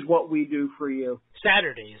that is what we do for you.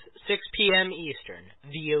 Saturdays, 6 p.m. Eastern,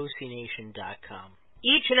 VOCNation.com.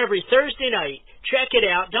 Each and every Thursday night, check it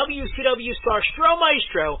out, WCW star Stro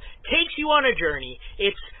Maestro takes you on a journey.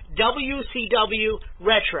 It's WCW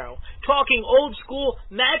Retro, talking old school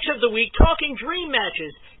match of the week, talking dream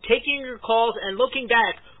matches, taking your calls and looking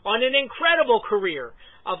back on an incredible career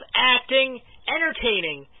of acting,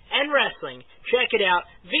 entertaining, and wrestling. Check it out,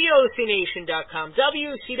 VOCNation.com,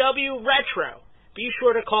 WCW Retro. Be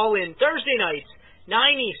sure to call in Thursday nights,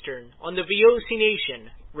 9 Eastern, on the VOC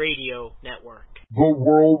Nation Radio Network. The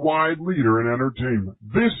worldwide leader in entertainment.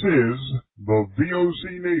 This is the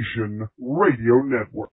VOC Nation Radio Network.